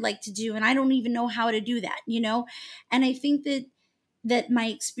I would like to do, and I don't even know how to do that, And I think that my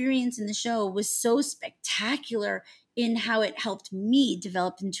experience in the show was so spectacular in how it helped me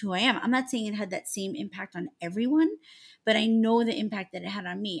develop into who I am. I'm not saying it had that same impact on everyone, but I know the impact that it had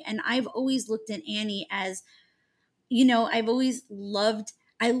on me. And I've always looked at Annie as, I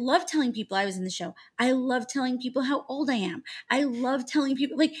love telling people I was in the show. I love telling people how old I am. I love telling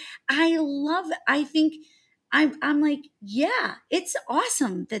people, I think I'm like, yeah, it's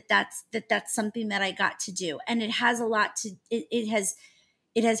awesome that's something that I got to do. And it has a lot to, it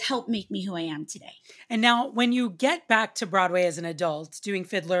has helped make me who I am today. And now when you get back to Broadway as an adult doing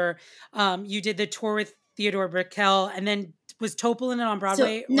Fiddler, you did the tour with Theodore Brickell, and then was Topol in it on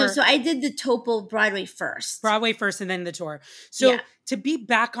Broadway? So I did the Topol Broadway first. And then the tour. So to be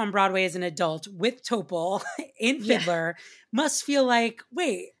back on Broadway as an adult with Topol in Fiddler must feel like,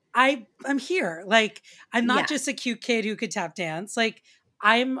 wait, I'm here. Like, I'm not just a cute kid who could tap dance. Like,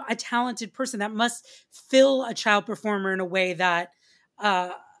 I'm a talented person. That must fill a child performer in a way that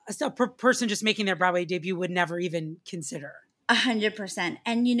a person just making their Broadway debut would never even consider. 100%.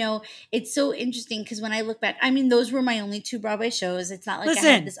 And, it's so interesting because when I look back, I mean, those were my only 2 Broadway shows. It's not like I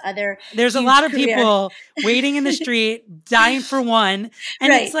had this other. There's a lot of people waiting in the street, dying for one.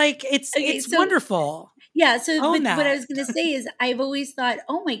 And it's like, it's wonderful. Yeah. So what I was going to say is I've always thought,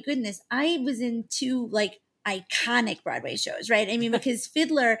 oh my goodness, I was in 2 like iconic Broadway shows, right? I mean, because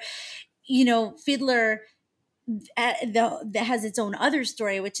Fiddler that has its own other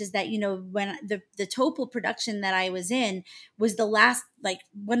story, which is that, when the Topol production that I was in was the last, like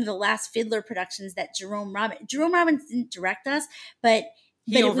one of the last Fiddler productions that Jerome Robbins didn't direct us, but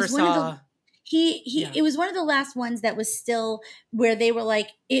he it was one of the, it was one of the last ones that was still where they were like,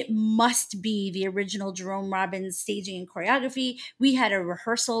 it must be the original Jerome Robbins staging and choreography. We had a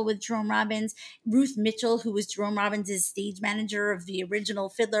rehearsal with Jerome Robbins. Ruth Mitchell, who was Jerome Robbins' stage manager of the original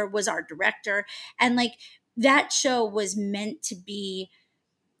Fiddler, was our director. And like, that show was meant to be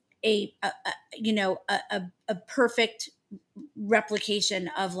a perfect replication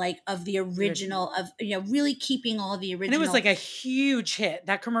of the original, of really keeping all the original. And it was like a huge hit.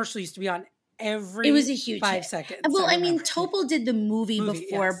 That commercial used to be on every. It was a huge 5 hit. seconds. Well, I mean, Topol did the movie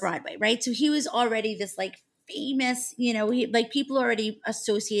before Broadway, right? So he was already this like famous, people already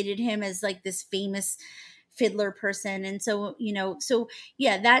associated him as like this famous Fiddler person, and so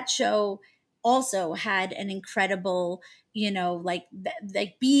that show also had an incredible, like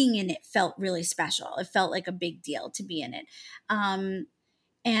being in it felt really special. It felt like a big deal to be in it.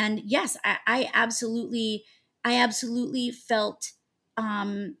 And yes, I absolutely felt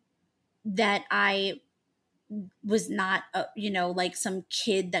that I was not, like some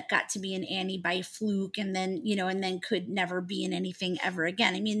kid that got to be an Annie by fluke and then, and then could never be in anything ever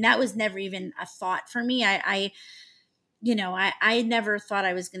again. I mean, that was never even a thought for me. I never thought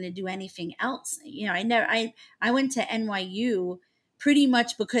I was going to do anything else. I went to NYU pretty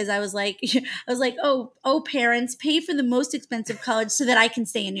much because I was like, oh, parents, pay for the most expensive college so that I can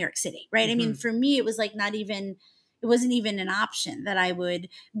stay in New York City. Right. Mm-hmm. I mean, for me, it was like it wasn't even an option that I would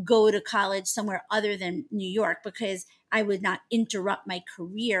go to college somewhere other than New York because I would not interrupt my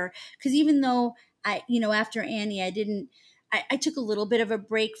career. Because even though after Annie, I took a little bit of a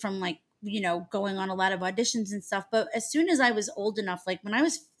break from like, going on a lot of auditions and stuff. But as soon as I was old enough, like when I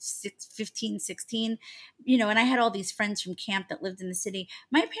was 15, 16, and I had all these friends from camp that lived in the city,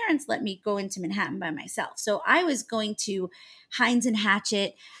 my parents let me go into Manhattan by myself. So I was going to Hines and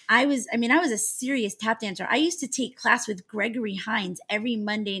Hatchet. I was a serious tap dancer. I used to take class with Gregory Hines every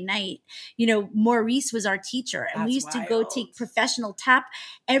Monday night. Maurice was our teacher, and we used to go take professional tap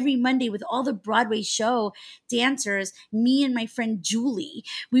every Monday with all the Broadway show dancers. Me and my friend Julie,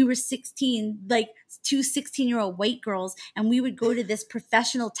 we were 16, like two 16-year-old white girls, and we would go to this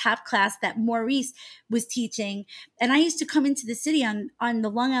professional tap class that Maurice was teaching. And I used to come into the city on the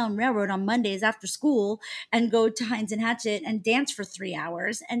Long Island Railroad on Mondays after school and go to Hines and Hatchet and dance for 3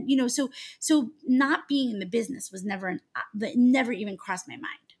 hours. And, so not being in the business was never even crossed my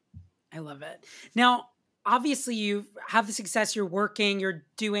mind. I love it. Now, obviously you have the success, you're working, you're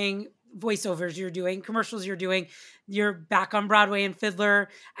doing voiceovers, you're doing commercials, you're back on Broadway and Fiddler.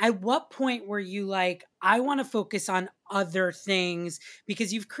 At what point were you like, I want to focus on other things?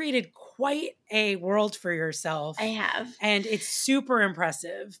 Because you've created quite a world for yourself. I have. And it's super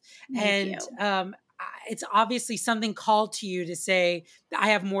impressive. Thank you. It's obviously something called to you to say, I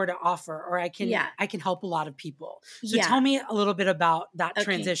have more to offer, or I can help a lot of people. So tell me a little bit about that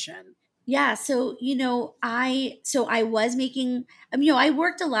transition. Yeah. So, I was making, I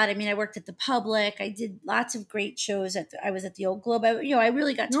worked a lot. I worked at the Public. I did lots of great shows. I was at the Old Globe. I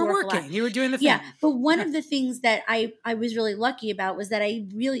really got to work a lot. You were doing the thing. Yeah. But one of the things that I was really lucky about was that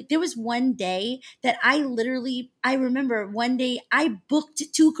there was one day that I remember one day I booked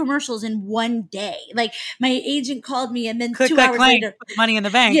 2 commercials in one day. Like my agent called me and then 2 hours later. Money in the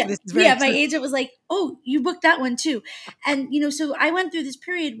bank. Yeah. My agent was like, oh, you booked that one too. And, so I went through this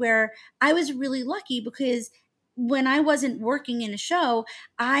period where I was really lucky because when I wasn't working in a show,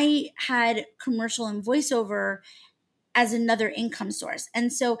 I had commercial and voiceover as another income source.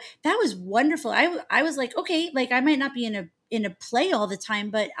 And so that was wonderful. I was like, okay, like I might not be in a play all the time,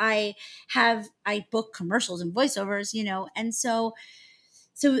 but I book commercials and voiceovers, and so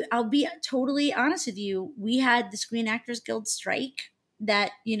I'll be totally honest with you. We had the Screen Actors Guild strike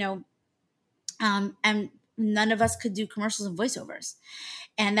that, and none of us could do commercials and voiceovers.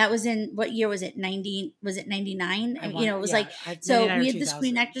 And that was in, what year was it? 90, was it 99? It was so we had the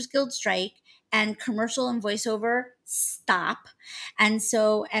Screen Actors Guild strike and commercial and voiceover stop. And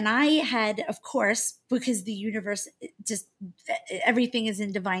I had, of course, because the universe just, everything is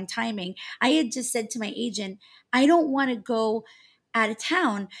in divine timing. I had just said to my agent, I don't want to go out of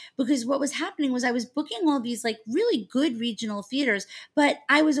town, because what was happening was I was booking all these like really good regional theaters, but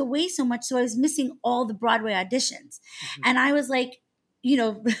I was away so much. So I was missing all the Broadway auditions. Mm-hmm. And I was like,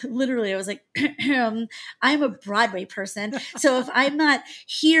 literally I was like, I'm a Broadway person. So if I'm not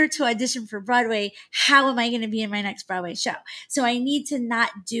here to audition for Broadway, how am I going to be in my next Broadway show? So I need to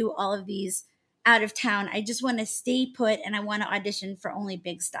not do all of these out of town. I just want to stay put and I want to audition for only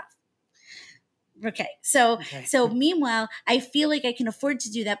big stuff. Okay. So meanwhile, I feel like I can afford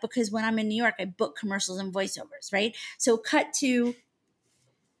to do that because when I'm in New York, I book commercials and voiceovers, right? So cut to,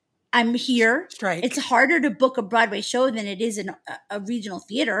 I'm here. Strike. It's harder to book a Broadway show than it is in a regional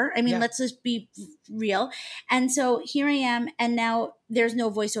theater. Let's just be real. And so here I am, and now there's no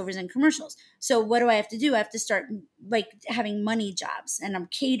voiceovers and commercials. So what do I have to do? I have to start like having money jobs, and I'm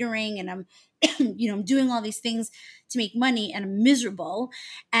catering, and I'm I'm doing all these things to make money, and I'm miserable.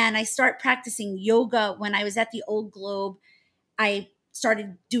 And I start practicing yoga. When I was at the Old Globe, I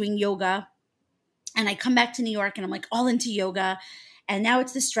started doing yoga, and I come back to New York and I'm like all into yoga. And now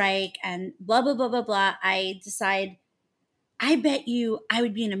it's the strike and blah, blah, blah, blah, blah. I decide, I bet you I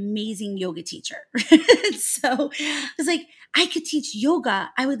would be an amazing yoga teacher. So I was like, I could teach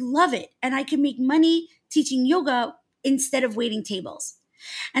yoga. I would love it. And I could make money teaching yoga instead of waiting tables.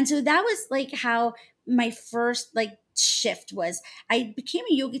 And so that was like how my first like shift was. I became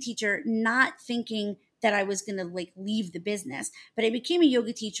a yoga teacher, not thinking that I was going to like leave the business, but I became a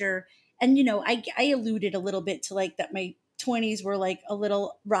yoga teacher. And, I alluded a little bit to like that my 20s were like a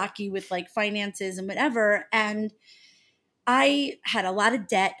little rocky with like finances and whatever. And I had a lot of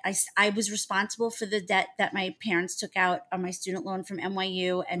debt. I was responsible for the debt that my parents took out on my student loan from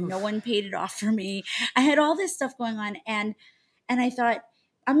NYU, and no one paid it off for me. I had all this stuff going on. And I thought,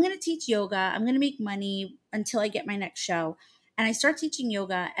 I'm going to teach yoga. I'm going to make money until I get my next show. And I start teaching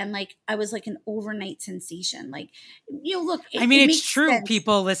yoga, and like I was like an overnight sensation. Like, look, it's true. Sense.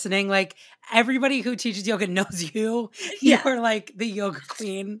 People listening, like everybody who teaches yoga knows you. Yeah. You're like the yoga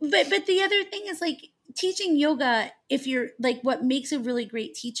queen. But the other thing is like teaching yoga. If you're like, what makes a really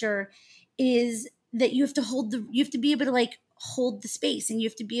great teacher is that you have to be able to like hold the space and you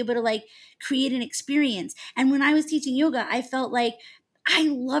have to be able to like create an experience. And when I was teaching yoga, I felt like I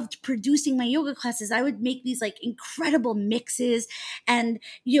loved producing my yoga classes. I would make these like incredible mixes. And,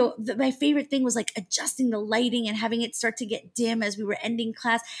 my favorite thing was like adjusting the lighting and having it start to get dim as we were ending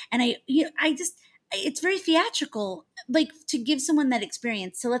class. And it's very theatrical, like to give someone that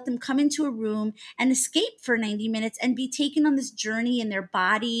experience, to let them come into a room and escape for 90 minutes and be taken on this journey in their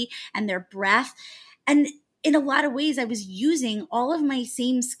body and their breath. And in a lot of ways, I was using all of my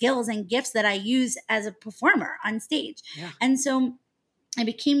same skills and gifts that I use as a performer on stage. Yeah. And so I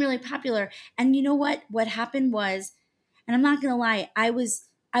became really popular. And you know what? What happened was, and I'm not going to lie, I was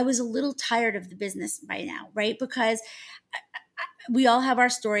a little tired of the business by now, right? Because we all have our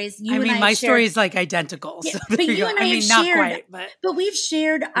stories. My story is like identical. Yeah, so but you and I have not shared, quite, but we've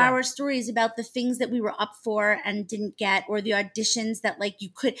shared our stories about the things that we were up for and didn't get, or the auditions that like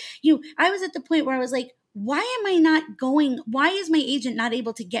I was at the point where I was like, why am I not going? Why is my agent not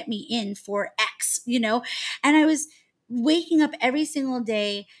able to get me in for X, And I was waking up every single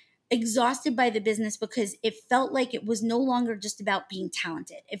day exhausted by the business because it felt like it was no longer just about being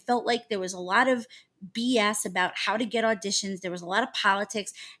talented. It felt like there was a lot of BS about how to get auditions. There was a lot of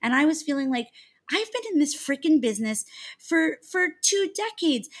politics. And I was feeling like I've been in this freaking business for 2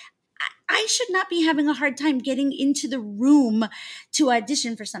 decades. I should not be having a hard time getting into the room to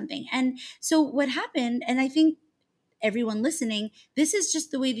audition for something. And so what happened, and I think everyone listening, this is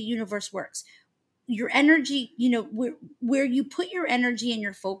just the way the universe works. Your energy, where you put your energy and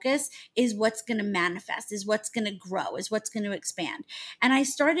your focus is what's going to manifest, is what's going to grow, is what's going to expand. And I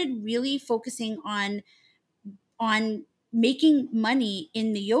started really focusing on making money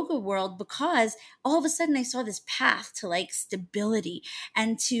in the yoga world because all of a sudden I saw this path to like stability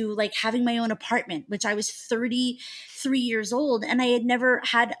and to like having my own apartment, which I was 33 years old and I had never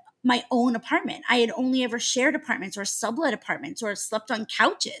had my own apartment. I had only ever shared apartments or sublet apartments or slept on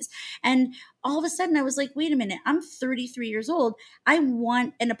couches. And all of a sudden I was like, wait a minute, I'm 33 years old. I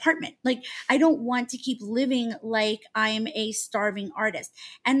want an apartment. Like, I don't want to keep living like I'm a starving artist.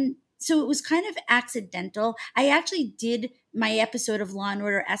 And so it was kind of accidental. I actually did my episode of Law and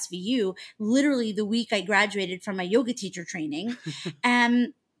Order SVU literally the week I graduated from my yoga teacher training.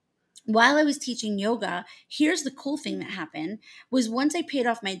 And while I was teaching yoga, here's the cool thing that happened was once I paid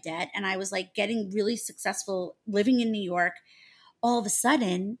off my debt and I was like getting really successful living in New York, all of a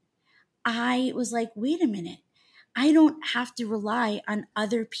sudden I was like, wait a minute. I don't have to rely on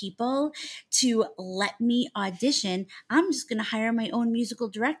other people to let me audition. I'm just going to hire my own musical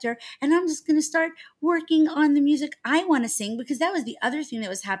director and I'm just going to start working on the music I want to sing, because that was the other thing that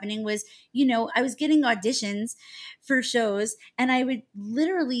was happening was, I was getting auditions for shows and I would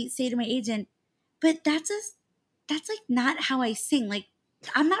literally say to my agent, but that's like not how I sing. Like,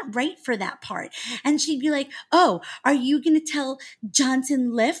 I'm not right for that part. And she'd be like, oh, are you going to tell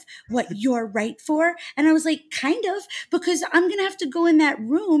Johnson Liff what you're right for? And I was like, kind of, because I'm going to have to go in that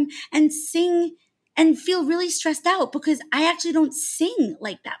room and sing and feel really stressed out because I actually don't sing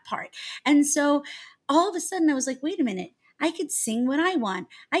like that part. And so all of a sudden I was like, wait a minute, I could sing what I want.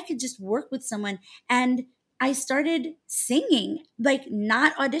 I could just work with someone. And I started singing, like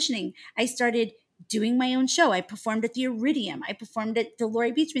not auditioning. I started doing my own show. I performed at the Iridium. I performed at the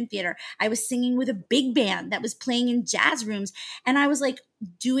Laurie Beachman Theater. I was singing with a big band that was playing in jazz rooms. And I was like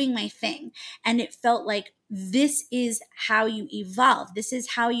doing my thing. And it felt like this is how you evolve. This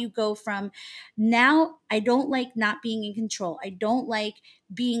is how you go from now I don't like not being in control. I don't like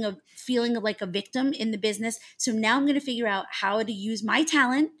feeling like a victim in the business. So now I'm going to figure out how to use my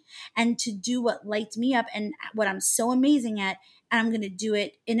talent and to do what lights me up and what I'm so amazing at. And I'm going to do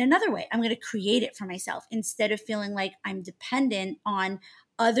it in another way. I'm going to create it for myself instead of feeling like I'm dependent on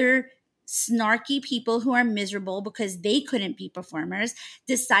other snarky people who are miserable because they couldn't be performers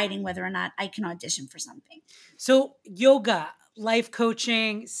deciding whether or not I can audition for something. So yoga, life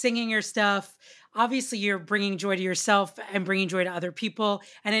coaching, singing your stuff, obviously you're bringing joy to yourself and bringing joy to other people.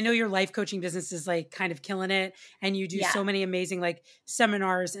 And I know your life coaching business is like kind of killing it. And you do so many amazing like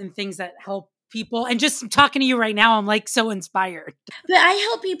seminars and things that help people. And just talking to you right now, I'm like so inspired. But I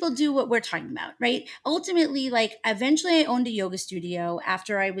help people do what we're talking about, right? Ultimately, like eventually I owned a yoga studio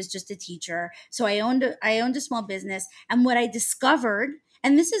after I was just a teacher. So I owned a small business. And what I discovered,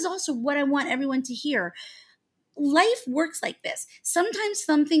 and this is also what I want everyone to hear, life works like this. Sometimes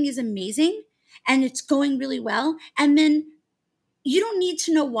something is amazing and it's going really well. And then you don't need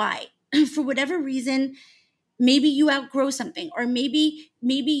to know why. For whatever reason, maybe you outgrow something, or maybe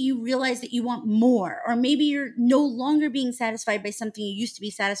you realize that you want more, or maybe you're no longer being satisfied by something you used to be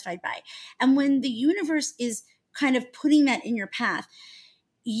satisfied by. And when the universe is kind of putting that in your path,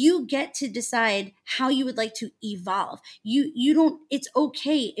 you get to decide how you would like to evolve. You don't, it's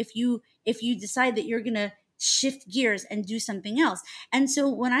okay if you decide that you're going to shift gears and do something else. And so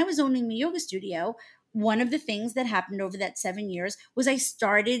when I was owning the yoga studio, one of the things that happened over that 7 years was I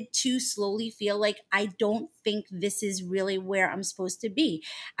started to slowly feel like I don't think this is really where I'm supposed to be.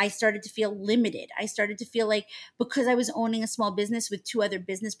 I started to feel limited. I started to feel like because I was owning a small business with 2 other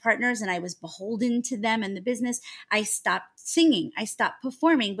business partners and I was beholden to them and the business, I stopped singing. I stopped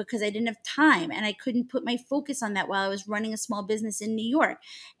performing because I didn't have time and I couldn't put my focus on that while I was running a small business in New York.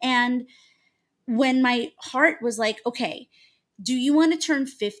 And when my heart was like, okay, do you want to turn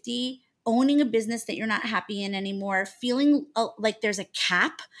 50 owning a business that you're not happy in anymore, feeling like there's a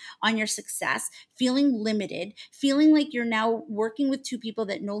cap on your success, feeling limited, feeling like you're now working with 2 people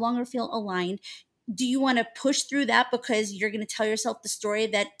that no longer feel aligned? Do you want to push through that because you're going to tell yourself the story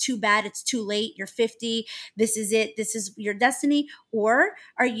that too bad, it's too late, you're 50, this is it, this is your destiny? Or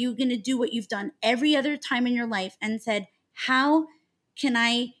are you going to do what you've done every other time in your life and said, how can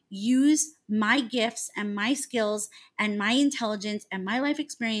I use my gifts and my skills and my intelligence and my life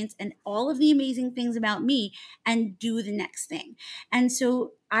experience and all of the amazing things about me and do the next thing? And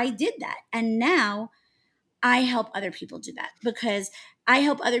so I did that. And now I help other people do that because I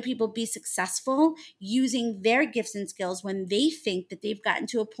help other people be successful using their gifts and skills when they think that they've gotten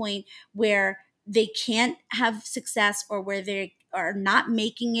to a point where they can't have success or where they are not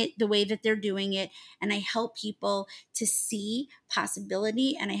making it the way that they're doing it. And I help people to see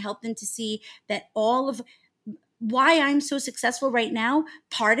possibility, and I help them to see that all of why I'm so successful right now,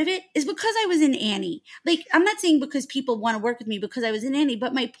 part of it is because I was in Annie. Like, I'm not saying because people want to work with me because I was in Annie,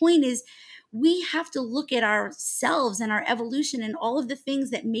 but my point is we have to look at ourselves and our evolution and all of the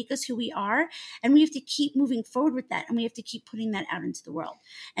things that make us who we are. And we have to keep moving forward with that. And we have to keep putting that out into the world.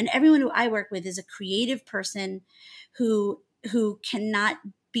 And everyone who I work with is a creative person who cannot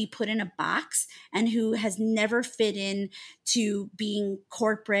be put in a box and who has never fit in to being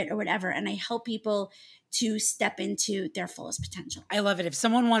corporate or whatever. And I help people to step into their fullest potential. I love it. If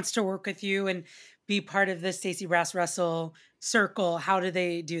someone wants to work with you and be part of the Stacey Brass Russell circle, how do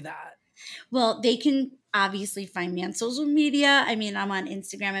they do that? Well, they can obviously find me on social media. I mean, I'm on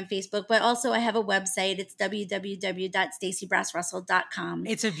Instagram and Facebook, but also I have a website. It's www.staceybrassrussell.com.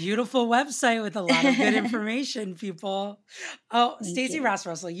 It's a beautiful website with a lot of good information, people. Oh, Stacey Brass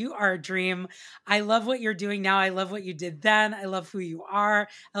Russell, you are a dream. I love what you're doing now. I love what you did then. I love who you are.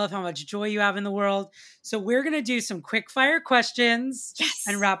 I love how much joy you have in the world. So we're going to do some quick fire questions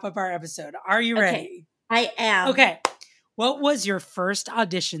and wrap up our episode. Are you ready? I am. Okay. What was your first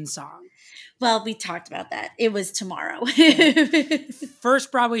audition song? Well, we talked about that. It was Tomorrow.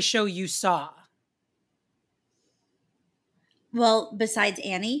 First Broadway show you saw? Well, besides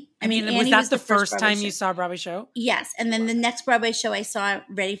Annie. I mean, Annie was that the first Broadway time show. you saw a Broadway show? Yes. And then the next Broadway show I saw,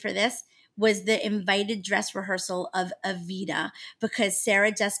 ready for this, was the invited dress rehearsal of Evita because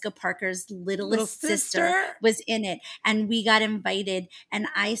Sarah Jessica Parker's littlest sister was in it. And we got invited, and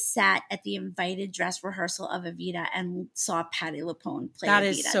I sat at the invited dress rehearsal of Evita and saw Patti LuPone play That Evita.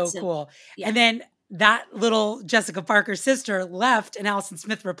 is so cool. Yeah. And then that little Jessica Parker sister left and Allison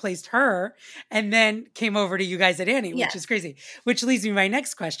Smith replaced her and then came over to you guys at Annie, which is crazy. Which leads me to my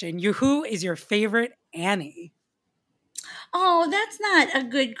next question. Who is your favorite Annie? Oh, that's not a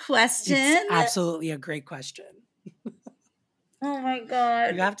good question. It's absolutely a great question. Oh my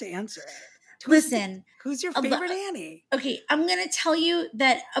God. You have to answer it. Listen. Who's your favorite Annie? Okay, I'm going to tell you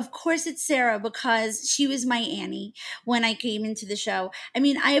that, of course, it's Sarah because she was my Annie when I came into the show. I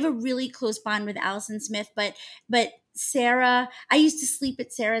mean, I have a really close bond with Allison Smith, but Sarah, I used to sleep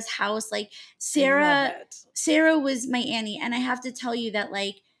at Sarah's house. Like, Sarah was my Annie. And I have to tell you that,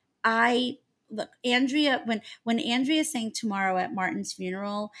 like, look, Andrea, when Andrea sang Tomorrow at Martin's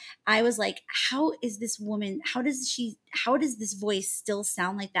funeral, I was like, how is this woman, how does this voice still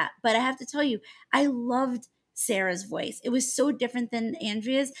sound like that? But I have to tell you, I loved Sarah's voice. It was so different than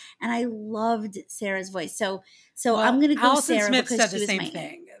Andrea's, and I loved Sarah's voice. So I'm going to go Allison Sarah Smith because said the same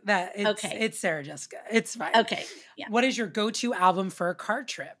thing. That it's Sarah Jessica. It's fine. Okay. Yeah. What is your go-to album for a car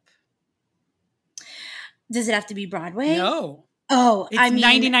trip? Does it have to be Broadway? No. Oh, it's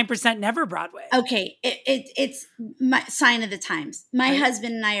 99% never Broadway. Okay, it's my sign of the times. My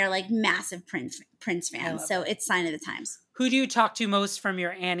husband and I are like massive Prince fans, so it's sign of the times. Who do you talk to most from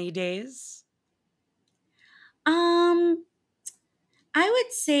your Annie days? I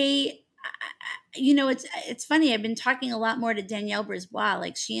would say you know, it's funny. I've been talking a lot more to Danielle Brisbois.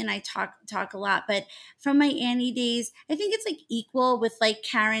 Like she and I talk a lot, but from my Annie days, I think it's like equal with like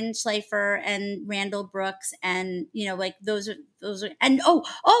Karen Schleifer and Randall Brooks, and you know, like those are and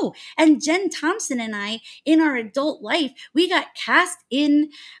and Jen Thompson and I in our adult life, we got cast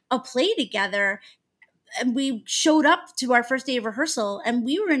in a play together. And we showed up to our first day of rehearsal and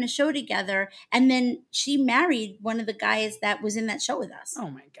we were in a show together. And then she married one of the guys that was in that show with us. Oh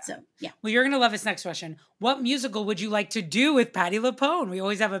my God. So, yeah. Well, you're going to love this next question. What musical would you like to do with Patti LuPone? We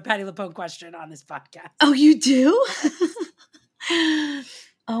always have a Patti LuPone question on this podcast. Oh, you do?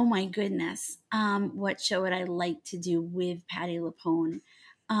 Oh my goodness. What show would I like to do with Patti LuPone?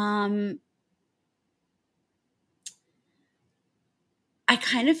 I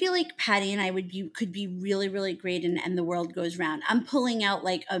kind of feel like Patti and I could be really, really great in And the World Goes Round. I'm pulling out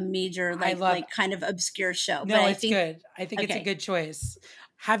like a major, like kind of obscure show. No, it's good. I think it's a good choice.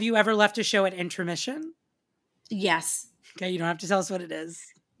 Have you ever left a show at intermission? Yes. Okay, you don't have to tell us what it is.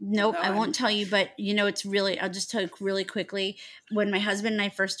 Nope, I won't tell you, but you know, I'll just tell you really quickly. When my husband and I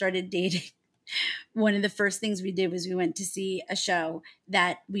first started dating, one of the first things we did was we went to see a show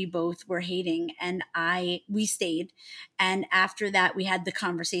that we both were hating, and we stayed. And after that, we had the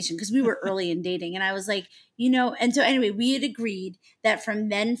conversation because we were early in dating, and I was like, you know, and so anyway, we had agreed that from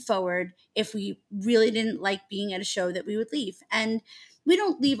then forward, if we really didn't like being at a show, that we would leave. And we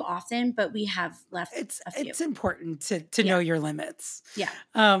don't leave often, but we have left a few. It's important to know your limits. Yeah.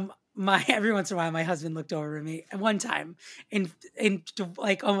 Every once in a while, my husband looked over at me, and one time in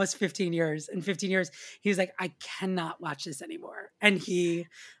like almost 15 years, he was like, I cannot watch this anymore. And he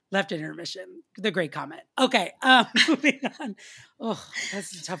left intermission. The great comment. Okay. Moving on. Oh,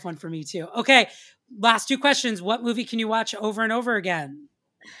 that's a tough one for me too. Okay. Last two questions. What movie can you watch over and over again?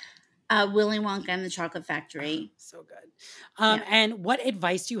 Willy Wonka and the Chocolate Factory. So good. And what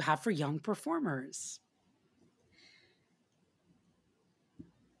advice do you have for young performers?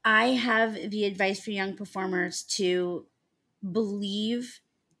 I have the advice for young performers to believe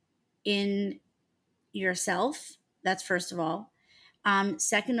in yourself. That's first of all.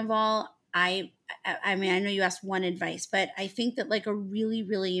 Second of all, I mean, I know you asked one advice, but I think that like a really,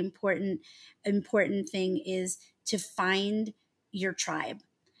 really important thing is to find your tribe,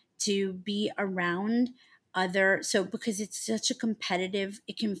 to be around because it's such a competitive,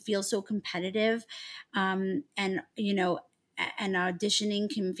 it can feel so competitive. And, you know, and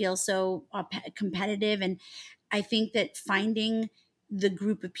auditioning can feel so competitive. And I think that finding the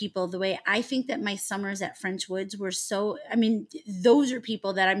group of people, the way I think that my summers at French Woods were those are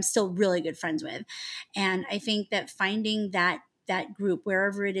people that I'm still really good friends with. And I think that finding that group,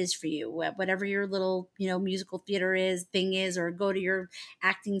 wherever it is for you, whatever your little, you know, musical theater thing is, or go to your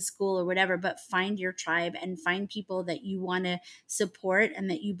acting school or whatever, but find your tribe and find people that you want to support and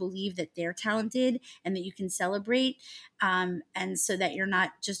that you believe that they're talented and that you can celebrate. And so that you're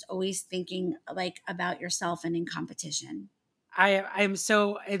not just always thinking like about yourself and in competition.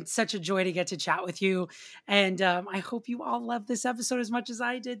 It's such a joy to get to chat with you. And I hope you all love this episode as much as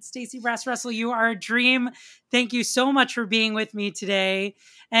I did. Stacey Brass Russell, you are a dream. Thank you so much for being with me today.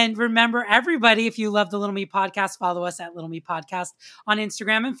 And remember, everybody, if you love the Little Me Podcast, follow us at Little Me Podcast on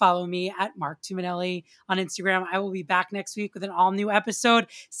Instagram and follow me at Mark Tuminelli on Instagram. I will be back next week with an all new episode.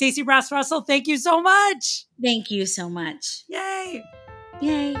 Stacey Brass Russell, thank you so much. Thank you so much. Yay.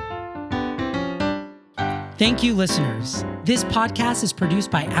 Yay. Thank you, listeners. This podcast is produced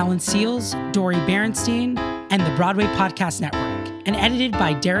by Alan Seals, Dori Berenstein, and the Broadway Podcast Network, and edited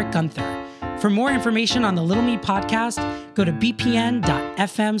by Derek Gunther. For more information on the Little Me Podcast, go to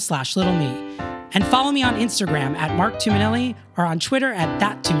bpn.fm/littleme. And follow me on Instagram at Mark Tuminelli or on Twitter at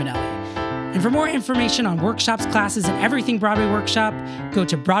 @ThatTuminelli. And for more information on workshops, classes, and everything Broadway Workshop, go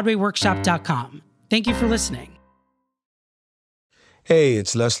to BroadwayWorkshop.com. Thank you for listening. Hey,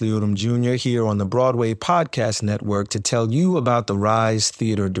 it's Leslie Odom Jr. here on the Broadway Podcast Network to tell you about the Rise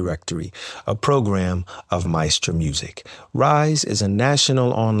Theater Directory, a program of Maestro Music. Rise is a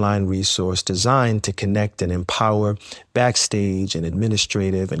national online resource designed to connect and empower backstage and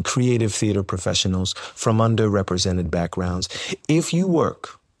administrative and creative theater professionals from underrepresented backgrounds. If you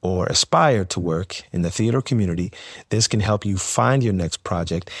work or aspire to work in the theater community, this can help you find your next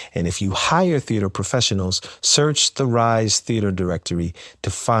project. And if you hire theater professionals, search the Rise Theater Directory to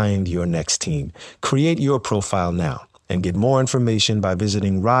find your next team. Create your profile now and get more information by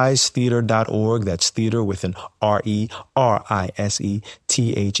visiting risetheater.org. That's theater with an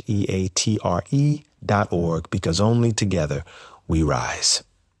RERISETHEATRE.org, because only together we rise.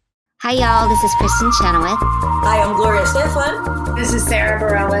 Hi, y'all. This is Kristen Chenoweth. Hi, I'm Gloria Estefan. This is Sarah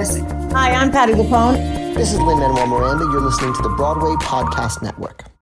Bareilles. Hi, I'm Patti LuPone. This is Lin-Manuel Miranda. You're listening to the Broadway Podcast Network.